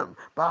physical realm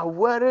by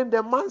wearing the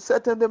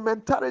mindset and the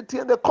mentality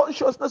and the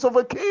consciousness of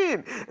a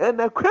king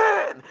and a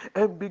queen,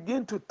 and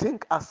begin to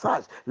think as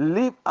such,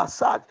 live as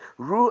such,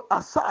 rule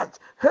as such.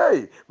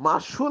 Hey,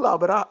 mashula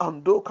bra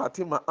ando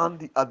katima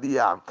andi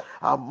adia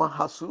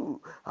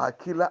amahasu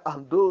akila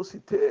ando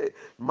site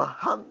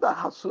mahanda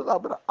hasula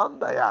bra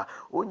andaya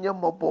onye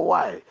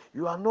mobowai.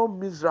 You are not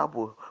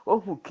miserable. Oh,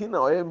 who king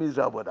or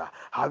miserable?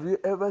 Have you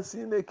ever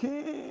seen a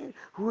king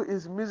who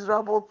is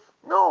miserable?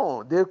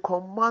 No, they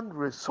command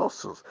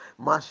resources.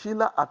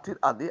 Mashila atit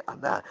adi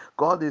ana.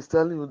 God is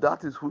telling you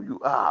that is who you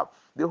are.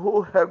 The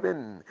whole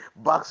heaven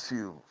backs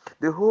you.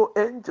 The whole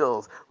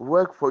angels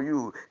work for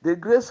you. The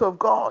grace of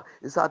God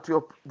is at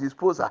your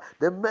disposal.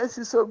 The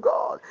mercies of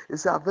God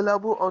is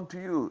available unto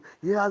you.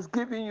 He has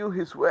given you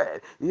His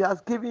word. He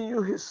has given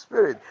you His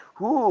spirit.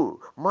 Who?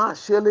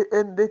 Mashele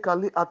ende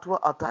kali atwa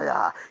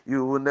ataya.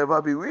 You will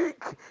never be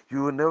weak.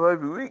 You will never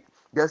be weak.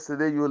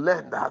 Yesterday you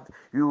learned that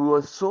you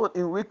were sown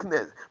in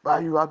weakness,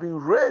 but you have been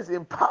raised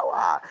in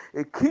power.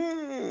 A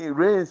king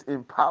reigns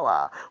in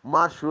power.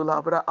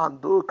 Mashulabra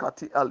ando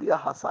kati alia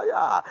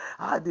hasaya.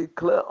 I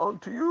declare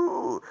unto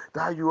you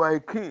that you are a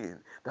king,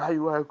 that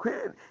you are a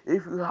queen.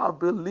 If you have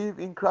believed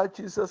in Christ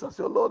Jesus as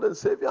your Lord and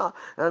Savior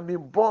and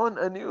been born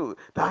anew,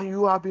 that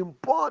you have been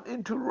born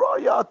into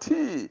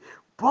royalty,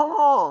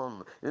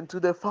 born into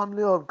the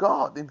family of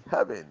God in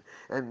heaven,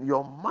 and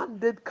your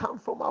mandate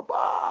comes from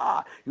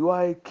above. You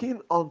are a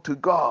king unto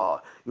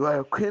God. You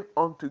are a queen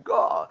unto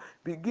God.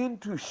 Begin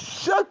to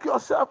shake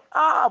yourself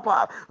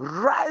up,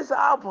 rise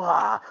up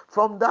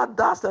from that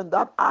dust and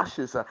that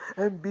ashes,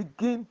 and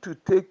begin to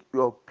take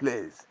your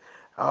place.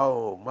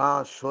 Oh,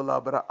 ma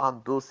sholabra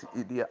andosi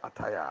idia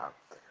ataya.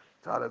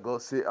 Child of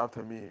God, say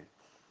after me.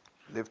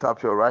 Lift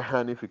up your right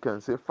hand if you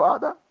can. Say,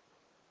 Father,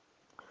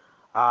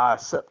 I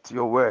accept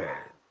your word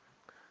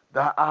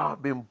that I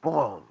have been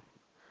born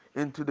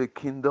into the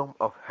kingdom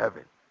of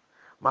heaven.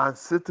 My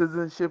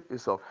citizenship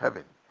is of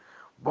heaven.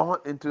 Born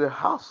into the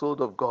household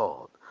of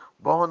God.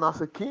 Born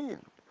as a king.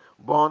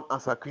 Born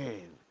as a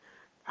queen.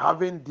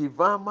 Having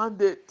divine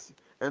mandate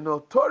and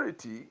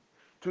authority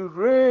to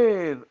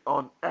reign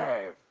on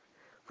earth.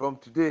 From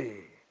today,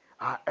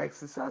 I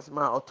exercise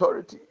my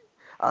authority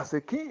as a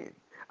king.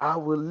 I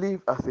will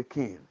live as a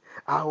king.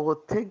 I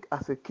will think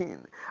as a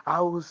king. I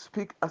will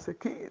speak as a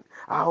king.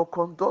 I will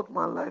conduct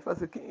my life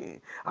as a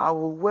king. I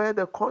will wear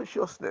the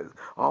consciousness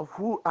of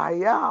who I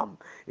am,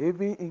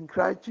 even in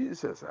Christ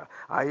Jesus.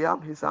 I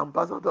am His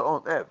ambassador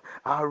on earth.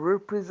 I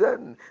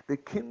represent the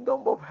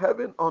kingdom of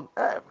heaven on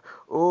earth.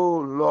 Oh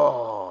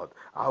Lord,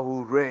 I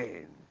will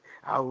reign.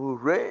 I will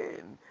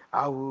reign.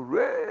 I will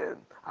reign.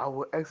 I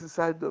will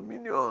exercise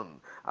dominion.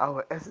 I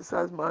will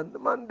exercise my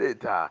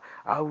mandate. I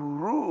will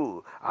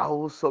rule. I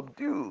will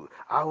subdue.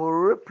 I will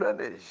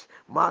replenish.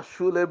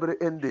 Mashulebre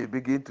ende.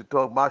 Begin to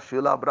talk.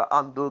 Mashulabra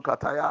ando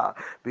kataya.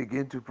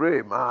 Begin to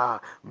pray.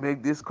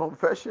 Make these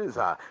confessions.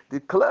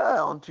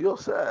 Declare unto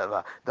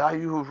yourself that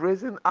you have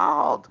risen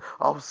out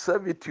of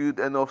servitude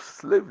and of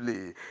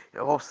slavery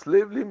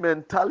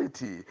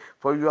mentality.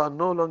 For you are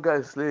no longer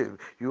a slave.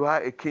 You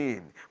are a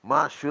king.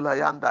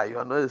 Mashulayanda. You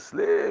are not a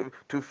slave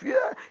to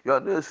fear. You are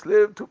not a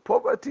slave to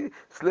poverty,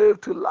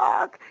 slave to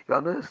lack. You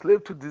are not a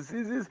slave to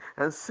diseases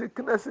and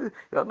sicknesses.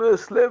 You are not a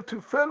slave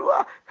to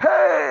failure.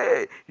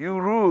 Hey, you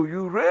rule,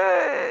 you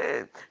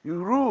reign.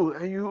 You rule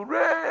and you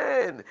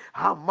reign.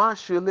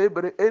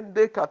 Hamashelebre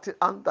ende kati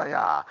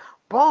andaya.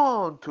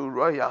 Born to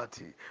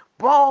royalty,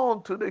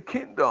 born to the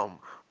kingdom,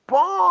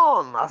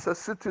 born as a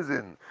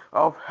citizen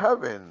of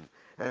heaven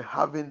and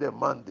having the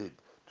mandate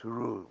to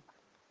rule.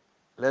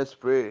 Let's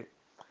pray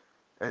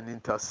and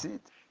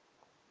intercede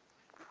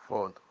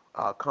for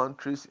our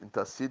countries,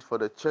 intercede for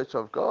the church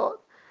of God,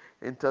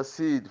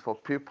 intercede for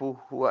people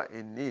who are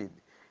in need,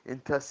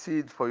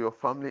 intercede for your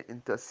family,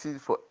 intercede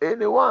for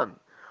anyone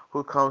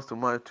who comes to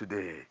mind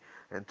today.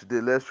 And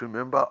today, let's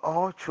remember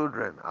all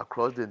children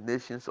across the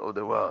nations of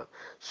the world.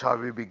 Shall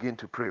we begin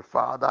to pray?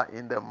 Father,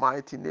 in the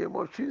mighty name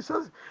of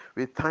Jesus,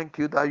 we thank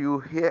you that you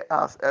hear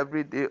us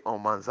every day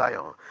on Mount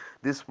Zion.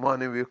 This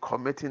morning, we're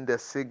committing the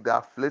sick, the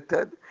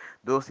afflicted,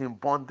 those in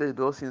bondage,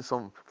 those in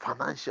some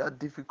financial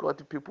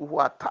difficulty, people who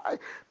are tired,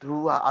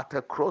 who are at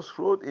a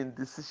crossroad in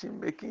decision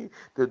making.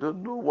 They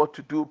don't know what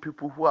to do,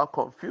 people who are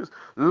confused.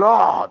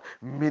 Lord,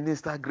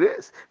 minister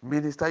grace,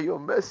 minister your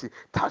mercy,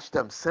 touch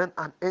them, send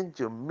an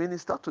angel,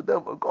 minister to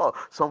them, oh God,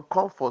 some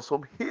comfort,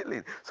 some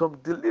healing, some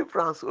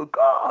deliverance, oh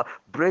God.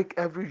 Break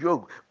every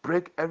yoke,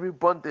 break every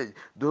bondage.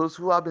 Those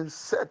who have been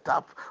set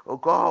up, oh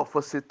God,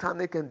 for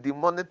satanic and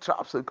demonic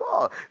traps, oh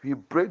God, we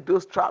break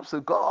those traps,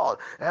 oh God,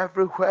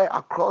 everywhere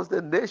across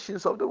the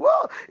nations of the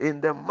world.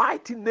 In the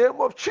mighty name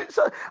of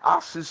Jesus,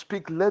 as we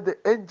speak, let the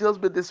angels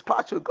be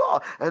dispatched, oh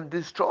God, and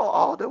destroy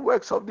all the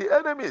works of the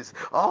enemies,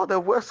 all the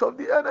works of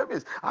the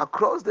enemies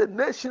across the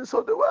nations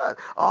of the world,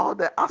 all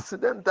the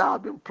accidents that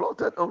have been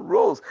plotted on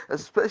roads,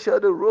 especially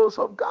the roads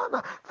of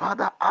Ghana.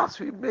 Father, as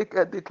we make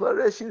a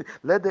declaration,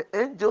 let the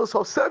angels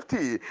of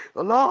safety,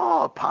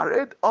 Lord,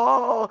 parade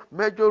all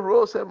major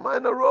roads and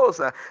minor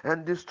roads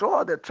and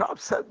destroy the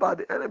traps set by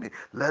the enemy.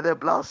 Let the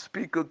blood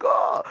speak, oh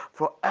God,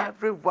 for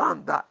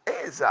everyone that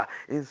is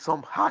in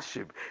some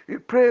hardship. We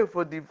pray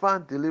for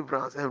divine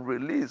deliverance and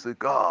release, oh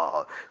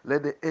God.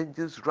 Let the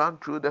angels run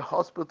through the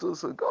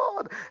hospitals, oh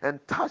God, and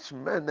touch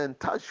men and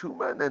touch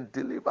women and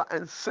deliver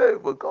and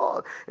save, oh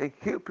God, and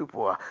heal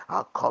people.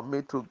 I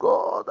commit to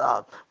God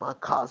my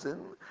cousin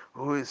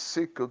who is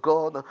sick, oh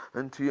God,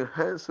 into your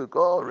hands, oh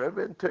God.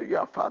 Reverend, to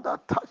your Father,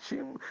 touch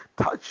him,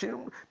 touch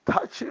him,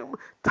 touch him,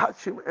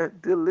 touch him,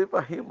 and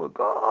deliver him, oh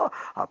God.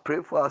 I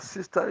pray for our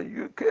sister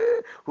in UK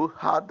who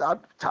had that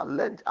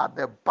challenge at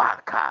the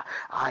back.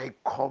 I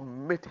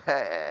commit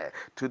her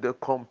to the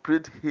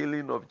complete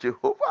healing of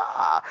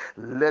Jehovah.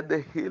 Let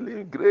the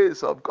healing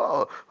grace of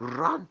God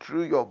run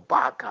through your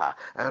back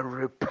and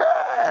repair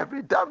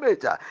every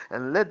damage,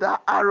 and let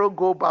that arrow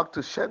go back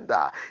to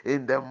Shenda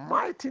in the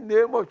mighty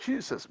name of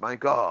Jesus, my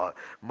God.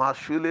 I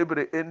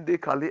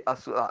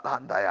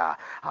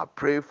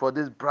pray for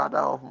this brother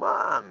of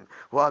mine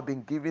who have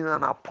been given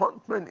an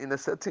appointment in a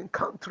certain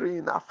country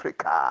in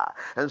Africa,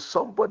 and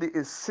somebody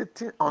is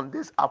sitting on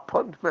this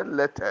appointment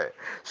letter.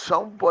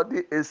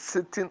 Somebody is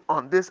sitting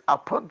on this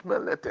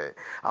appointment letter.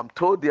 I'm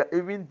told they are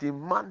even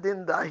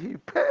demanding that he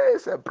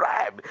pays a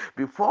bribe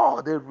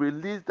before they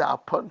release the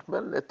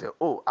appointment letter.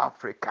 Oh,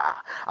 Africa,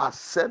 I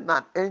send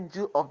an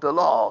angel of the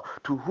Lord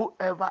to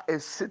whoever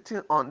is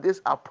sitting on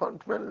this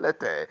appointment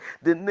letter.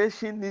 The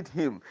nation needs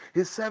him.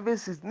 His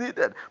service is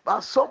needed,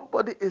 but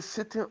somebody is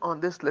sitting on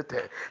this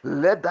letter.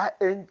 Let that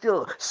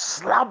angel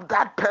slap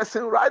that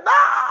person right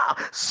now.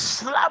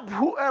 Slap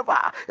whoever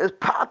is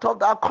part of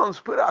that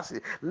conspiracy.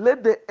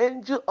 Let the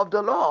angel of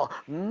the Lord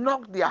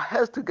knock their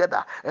heads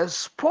together,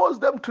 expose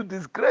them to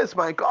disgrace,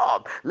 my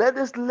God. Let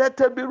this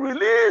letter be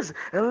released,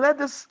 and let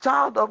this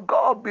child of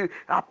God be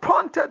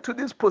appointed to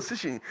this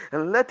position,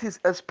 and let his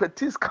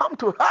expertise come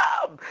to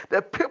help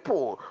the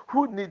people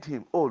who need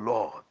him. Oh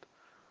Lord,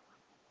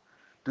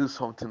 do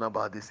something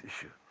about this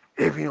issue.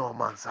 Even on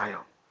Mount Zion,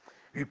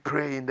 we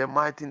pray in the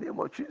mighty name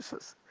of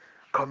Jesus,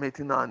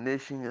 committing our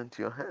nation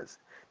into your hands.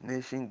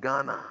 Nation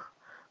Ghana,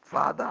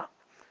 Father,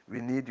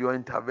 we need your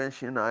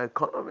intervention in our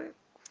economy.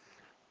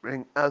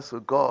 Bring us,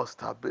 oh God,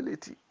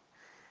 stability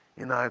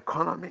in our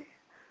economy.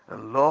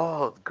 And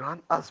Lord,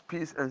 grant us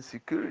peace and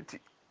security.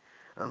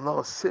 And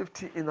Lord,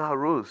 safety in our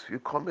roads. We're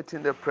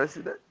committing the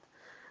president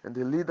and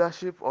the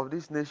leadership of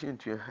this nation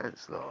into your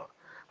hands, Lord.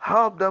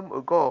 Help them,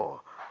 oh God,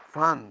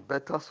 find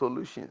better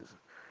solutions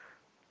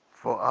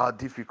for our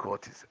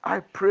difficulties. I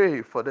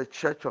pray for the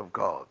church of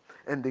God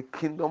and the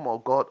kingdom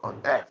of God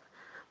on earth.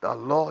 that,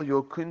 Lord,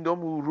 your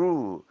kingdom will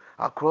rule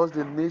across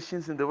the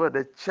nations in the world.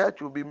 The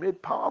church will be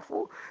made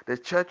powerful. The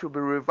church will be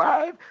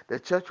revived. The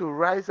church will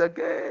rise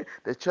again.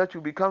 The church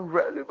will become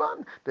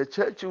relevant. The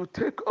church will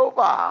take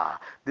over.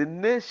 The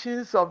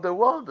nations of the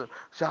world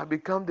shall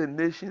become the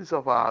nations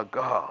of our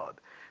God.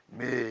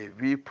 May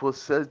we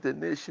possess the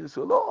nations,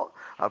 O Lord.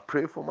 I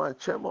pray for my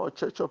chairman of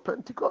Church of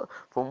Pentecost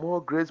for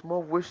more grace,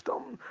 more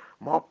wisdom,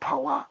 more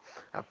power.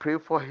 I pray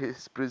for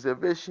his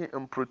preservation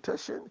and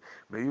protection.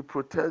 May you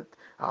protect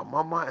our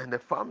mama and the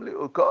family,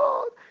 O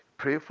God.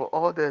 Pray for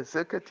all the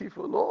executive,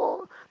 O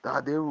Lord,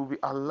 that they will be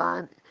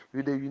aligned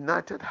with a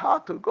united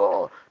heart, O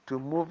God, to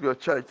move your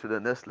church to the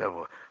next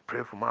level.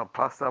 Pray for my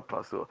Pastor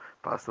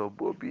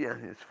Bobby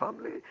and his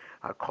family.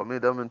 I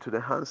commit them into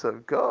the hands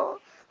of God.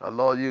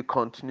 Lord, you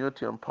continue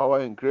to empower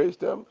and grace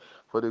them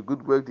for the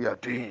good work they are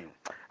doing.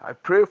 I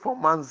pray for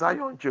Mount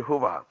Zion,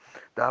 Jehovah,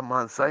 that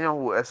Mount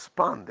Zion will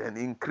expand and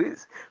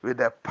increase with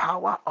the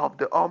power of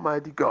the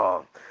Almighty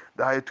God,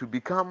 that it will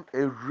become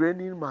a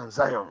reigning Mount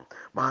Zion.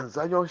 Mount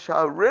Zion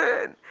shall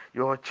reign.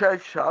 Your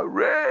church shall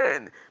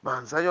reign.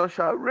 Mount Zion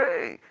shall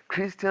reign.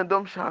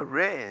 Christendom shall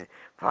reign.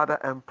 Father,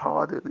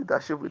 empower the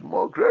leadership with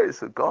more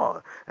grace, O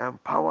God.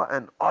 Empower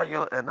and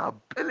oil and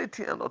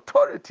ability and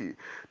authority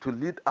to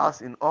lead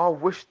us in all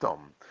wisdom.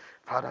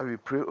 Father, we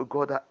pray, O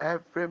God, that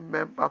every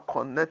member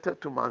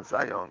connected to Mount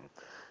Zion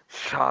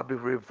shall be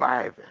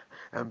revived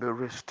and be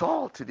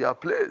restored to their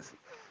place.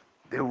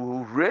 They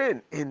will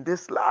reign in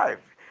this life.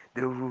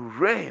 They will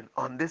reign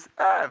on this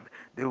earth.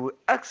 They will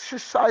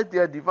exercise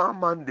their divine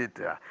mandate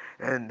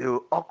and they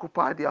will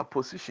occupy their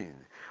position.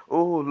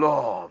 Oh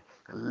Lord,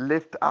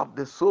 lift up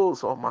the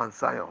souls of Mount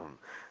Zion.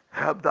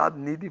 Help that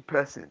needy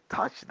person.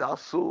 Touch that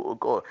soul, oh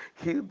God.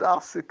 Heal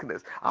that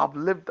sickness.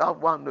 Uplift that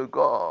one, oh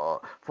God.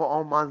 For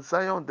on Mount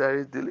Zion there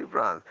is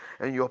deliverance,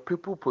 and your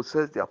people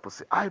possess their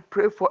possession. I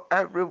pray for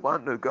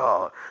everyone, oh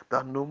God,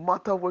 that no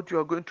matter what you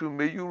are going through,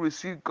 may you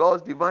receive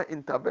God's divine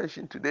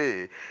intervention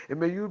today. And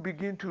may you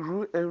begin to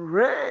rule and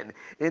reign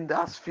in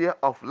that sphere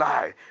of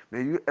life.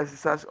 May you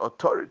exercise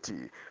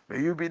authority.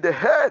 May you be the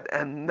head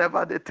and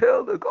never the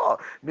tail, oh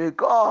God. May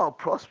God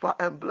prosper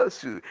and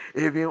bless you,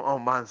 even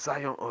on Mount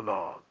Zion, oh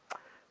Lord.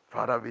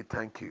 Father, we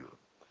thank you,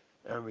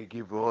 and we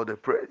give you all the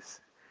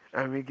praise,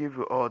 and we give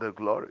you all the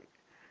glory,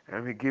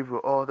 and we give you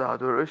all the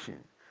adoration.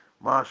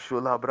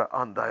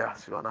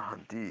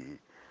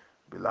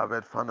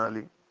 Beloved,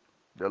 finally,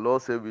 the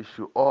Lord said we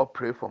should all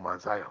pray for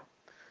Mount Zion.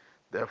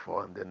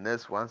 Therefore, in the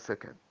next 1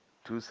 second,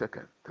 2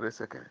 seconds, 3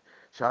 seconds,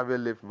 shall we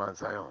lift Mount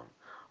Zion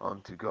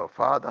unto God.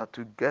 Father,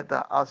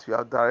 together as you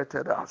have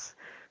directed us,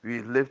 we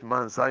lift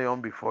Mount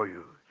Zion before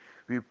you.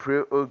 We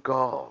pray, oh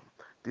God,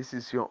 this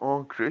is your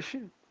own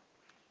creation.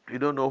 We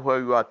don't know where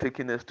you are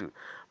taking us to,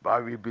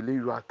 but we believe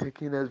you are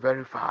taking us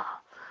very far.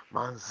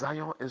 Mount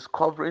Zion is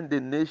covering the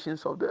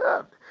nations of the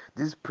earth.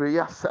 This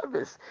prayer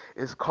service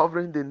is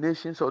covering the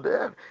nations of the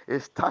earth.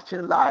 It's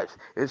touching lives.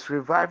 It's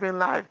reviving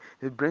life.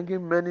 It's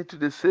bringing many to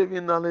the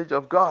saving knowledge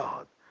of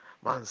God.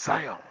 Mount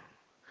Zion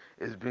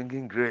is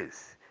bringing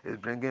grace. It's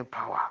bringing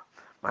power.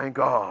 My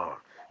God,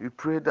 we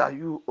pray that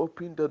you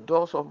open the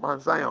doors of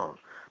Mount Zion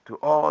to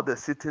all the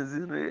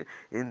citizenry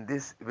in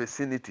this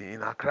vicinity,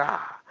 in Accra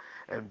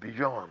and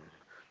beyond,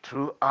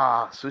 through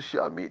our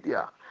social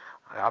media.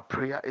 Our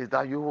prayer is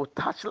that you will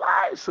touch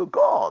lives, oh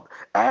God,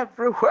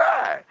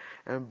 everywhere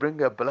and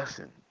bring a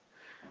blessing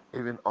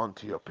even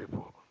unto your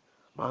people.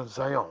 Mount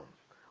Zion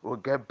will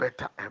get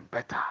better and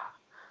better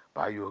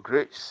by your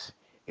grace,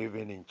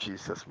 even in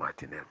Jesus'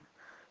 mighty name.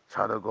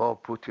 Child of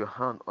God, put your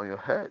hand on your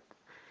head,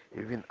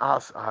 even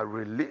as I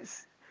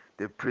release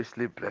the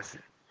priestly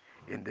blessing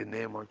in the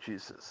name of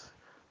Jesus.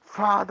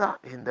 Father,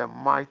 in the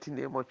mighty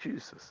name of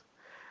Jesus,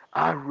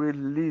 I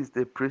release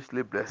the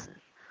priestly blessing.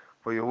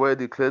 For your word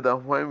declared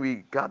that when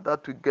we gather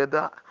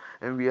together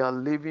and we are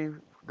living,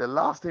 the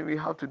last thing we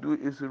have to do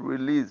is to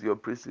release your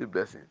priestly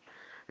blessing.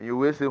 And your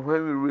word says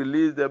when we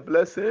release the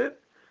blessing,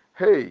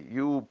 hey,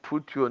 you will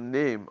put your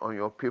name on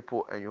your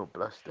people and you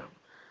bless them.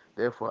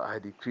 Therefore, I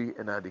decree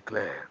and I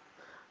declare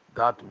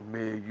that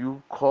may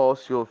you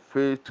cause your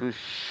face to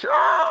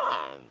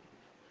shine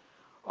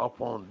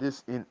upon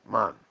this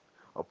man,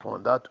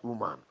 upon that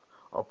woman,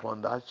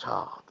 upon that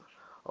child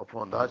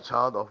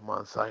of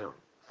Mount Zion,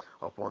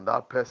 upon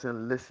that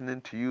person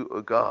listening to you,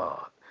 O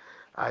God.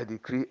 I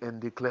decree and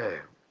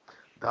declare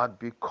that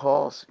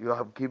because you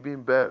have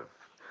given birth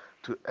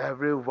to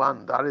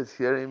everyone that is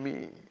hearing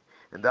me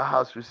and that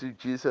has received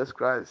Jesus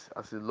Christ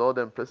as the Lord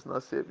and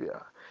personal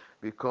Savior,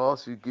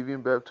 because you've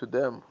given birth to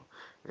them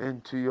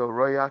into your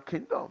royal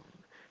kingdom,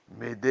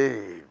 may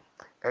they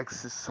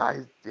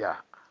exercise their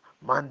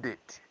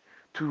mandate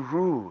to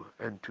rule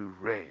and to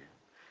reign.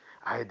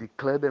 I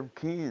declare them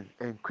king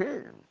and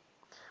queen,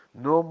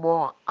 no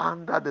more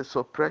under the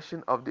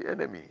suppression of the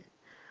enemy,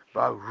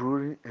 but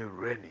ruling and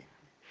reigning.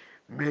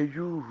 May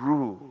you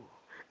rule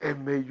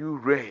and may you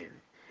reign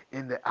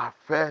in the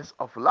affairs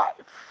of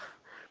life.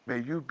 May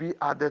you be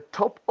at the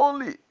top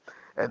only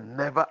and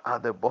never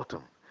at the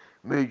bottom.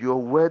 May your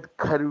word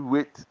carry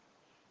weight.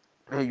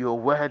 May your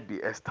word be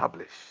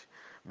established.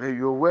 May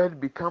your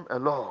word become a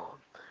law.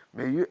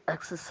 May you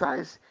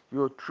exercise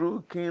your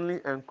true kingly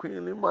and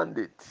queenly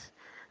mandate.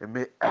 And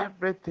may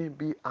everything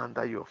be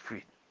under your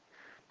feet.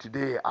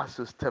 Today, as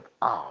you step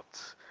out,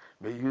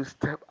 may you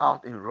step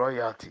out in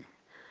royalty.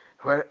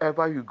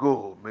 Wherever you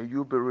go, may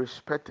you be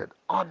respected,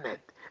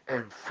 honored,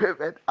 and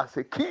favored as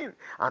a king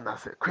and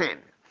as a queen.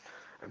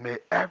 And may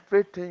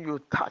everything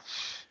you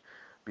touch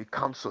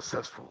become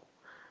successful.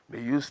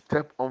 May you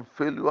step on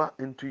failure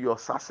into your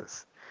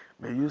success.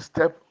 May you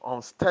step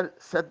on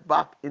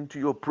setback into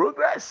your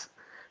progress.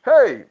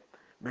 Hey,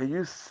 may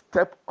you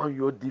step on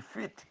your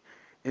defeat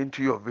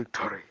into your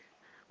victory.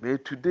 May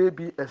today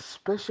be a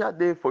special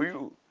day for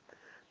you,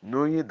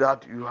 knowing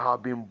that you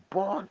have been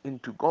born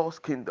into God's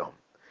kingdom,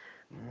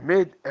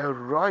 made a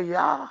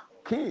royal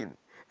king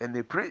and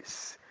a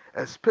priest,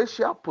 a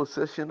special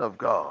possession of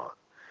God,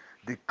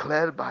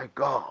 declared by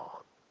God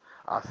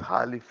as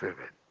highly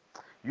favored.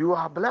 You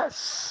are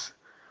blessed,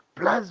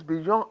 blessed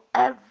beyond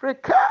every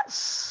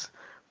curse,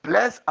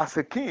 blessed as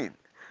a king,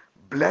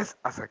 blessed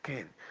as a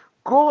king.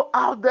 Go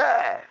out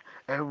there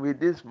and with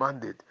this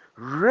mandate,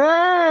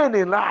 reign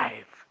in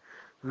life,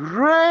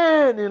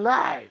 reign in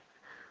life,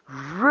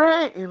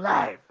 reign in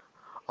life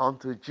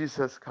until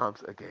Jesus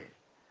comes again.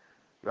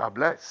 You are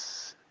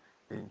blessed.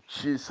 In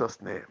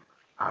Jesus' name,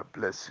 I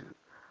bless you.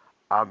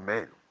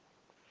 Amen.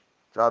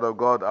 Child of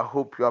God, I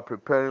hope you are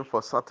preparing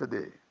for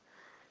Saturday.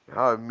 We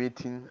have a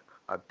meeting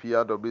at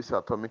Piwc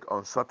Atomic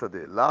on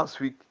Saturday. Last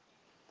week,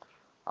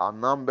 our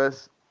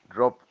numbers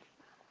dropped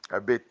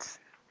a bit.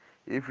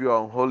 If you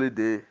are on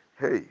holiday,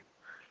 hey,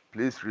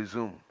 please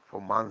resume.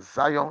 For Mount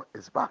Zion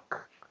is back.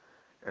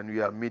 And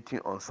we are meeting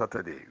on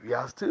Saturday. We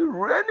are still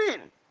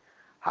reigning.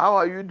 How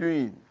are you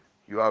doing?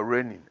 You are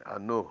reigning. I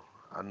know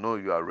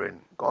you are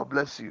reigning. God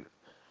bless you.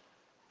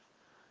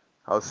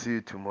 I'll see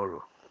you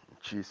tomorrow. In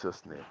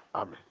Jesus' name.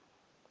 Amen.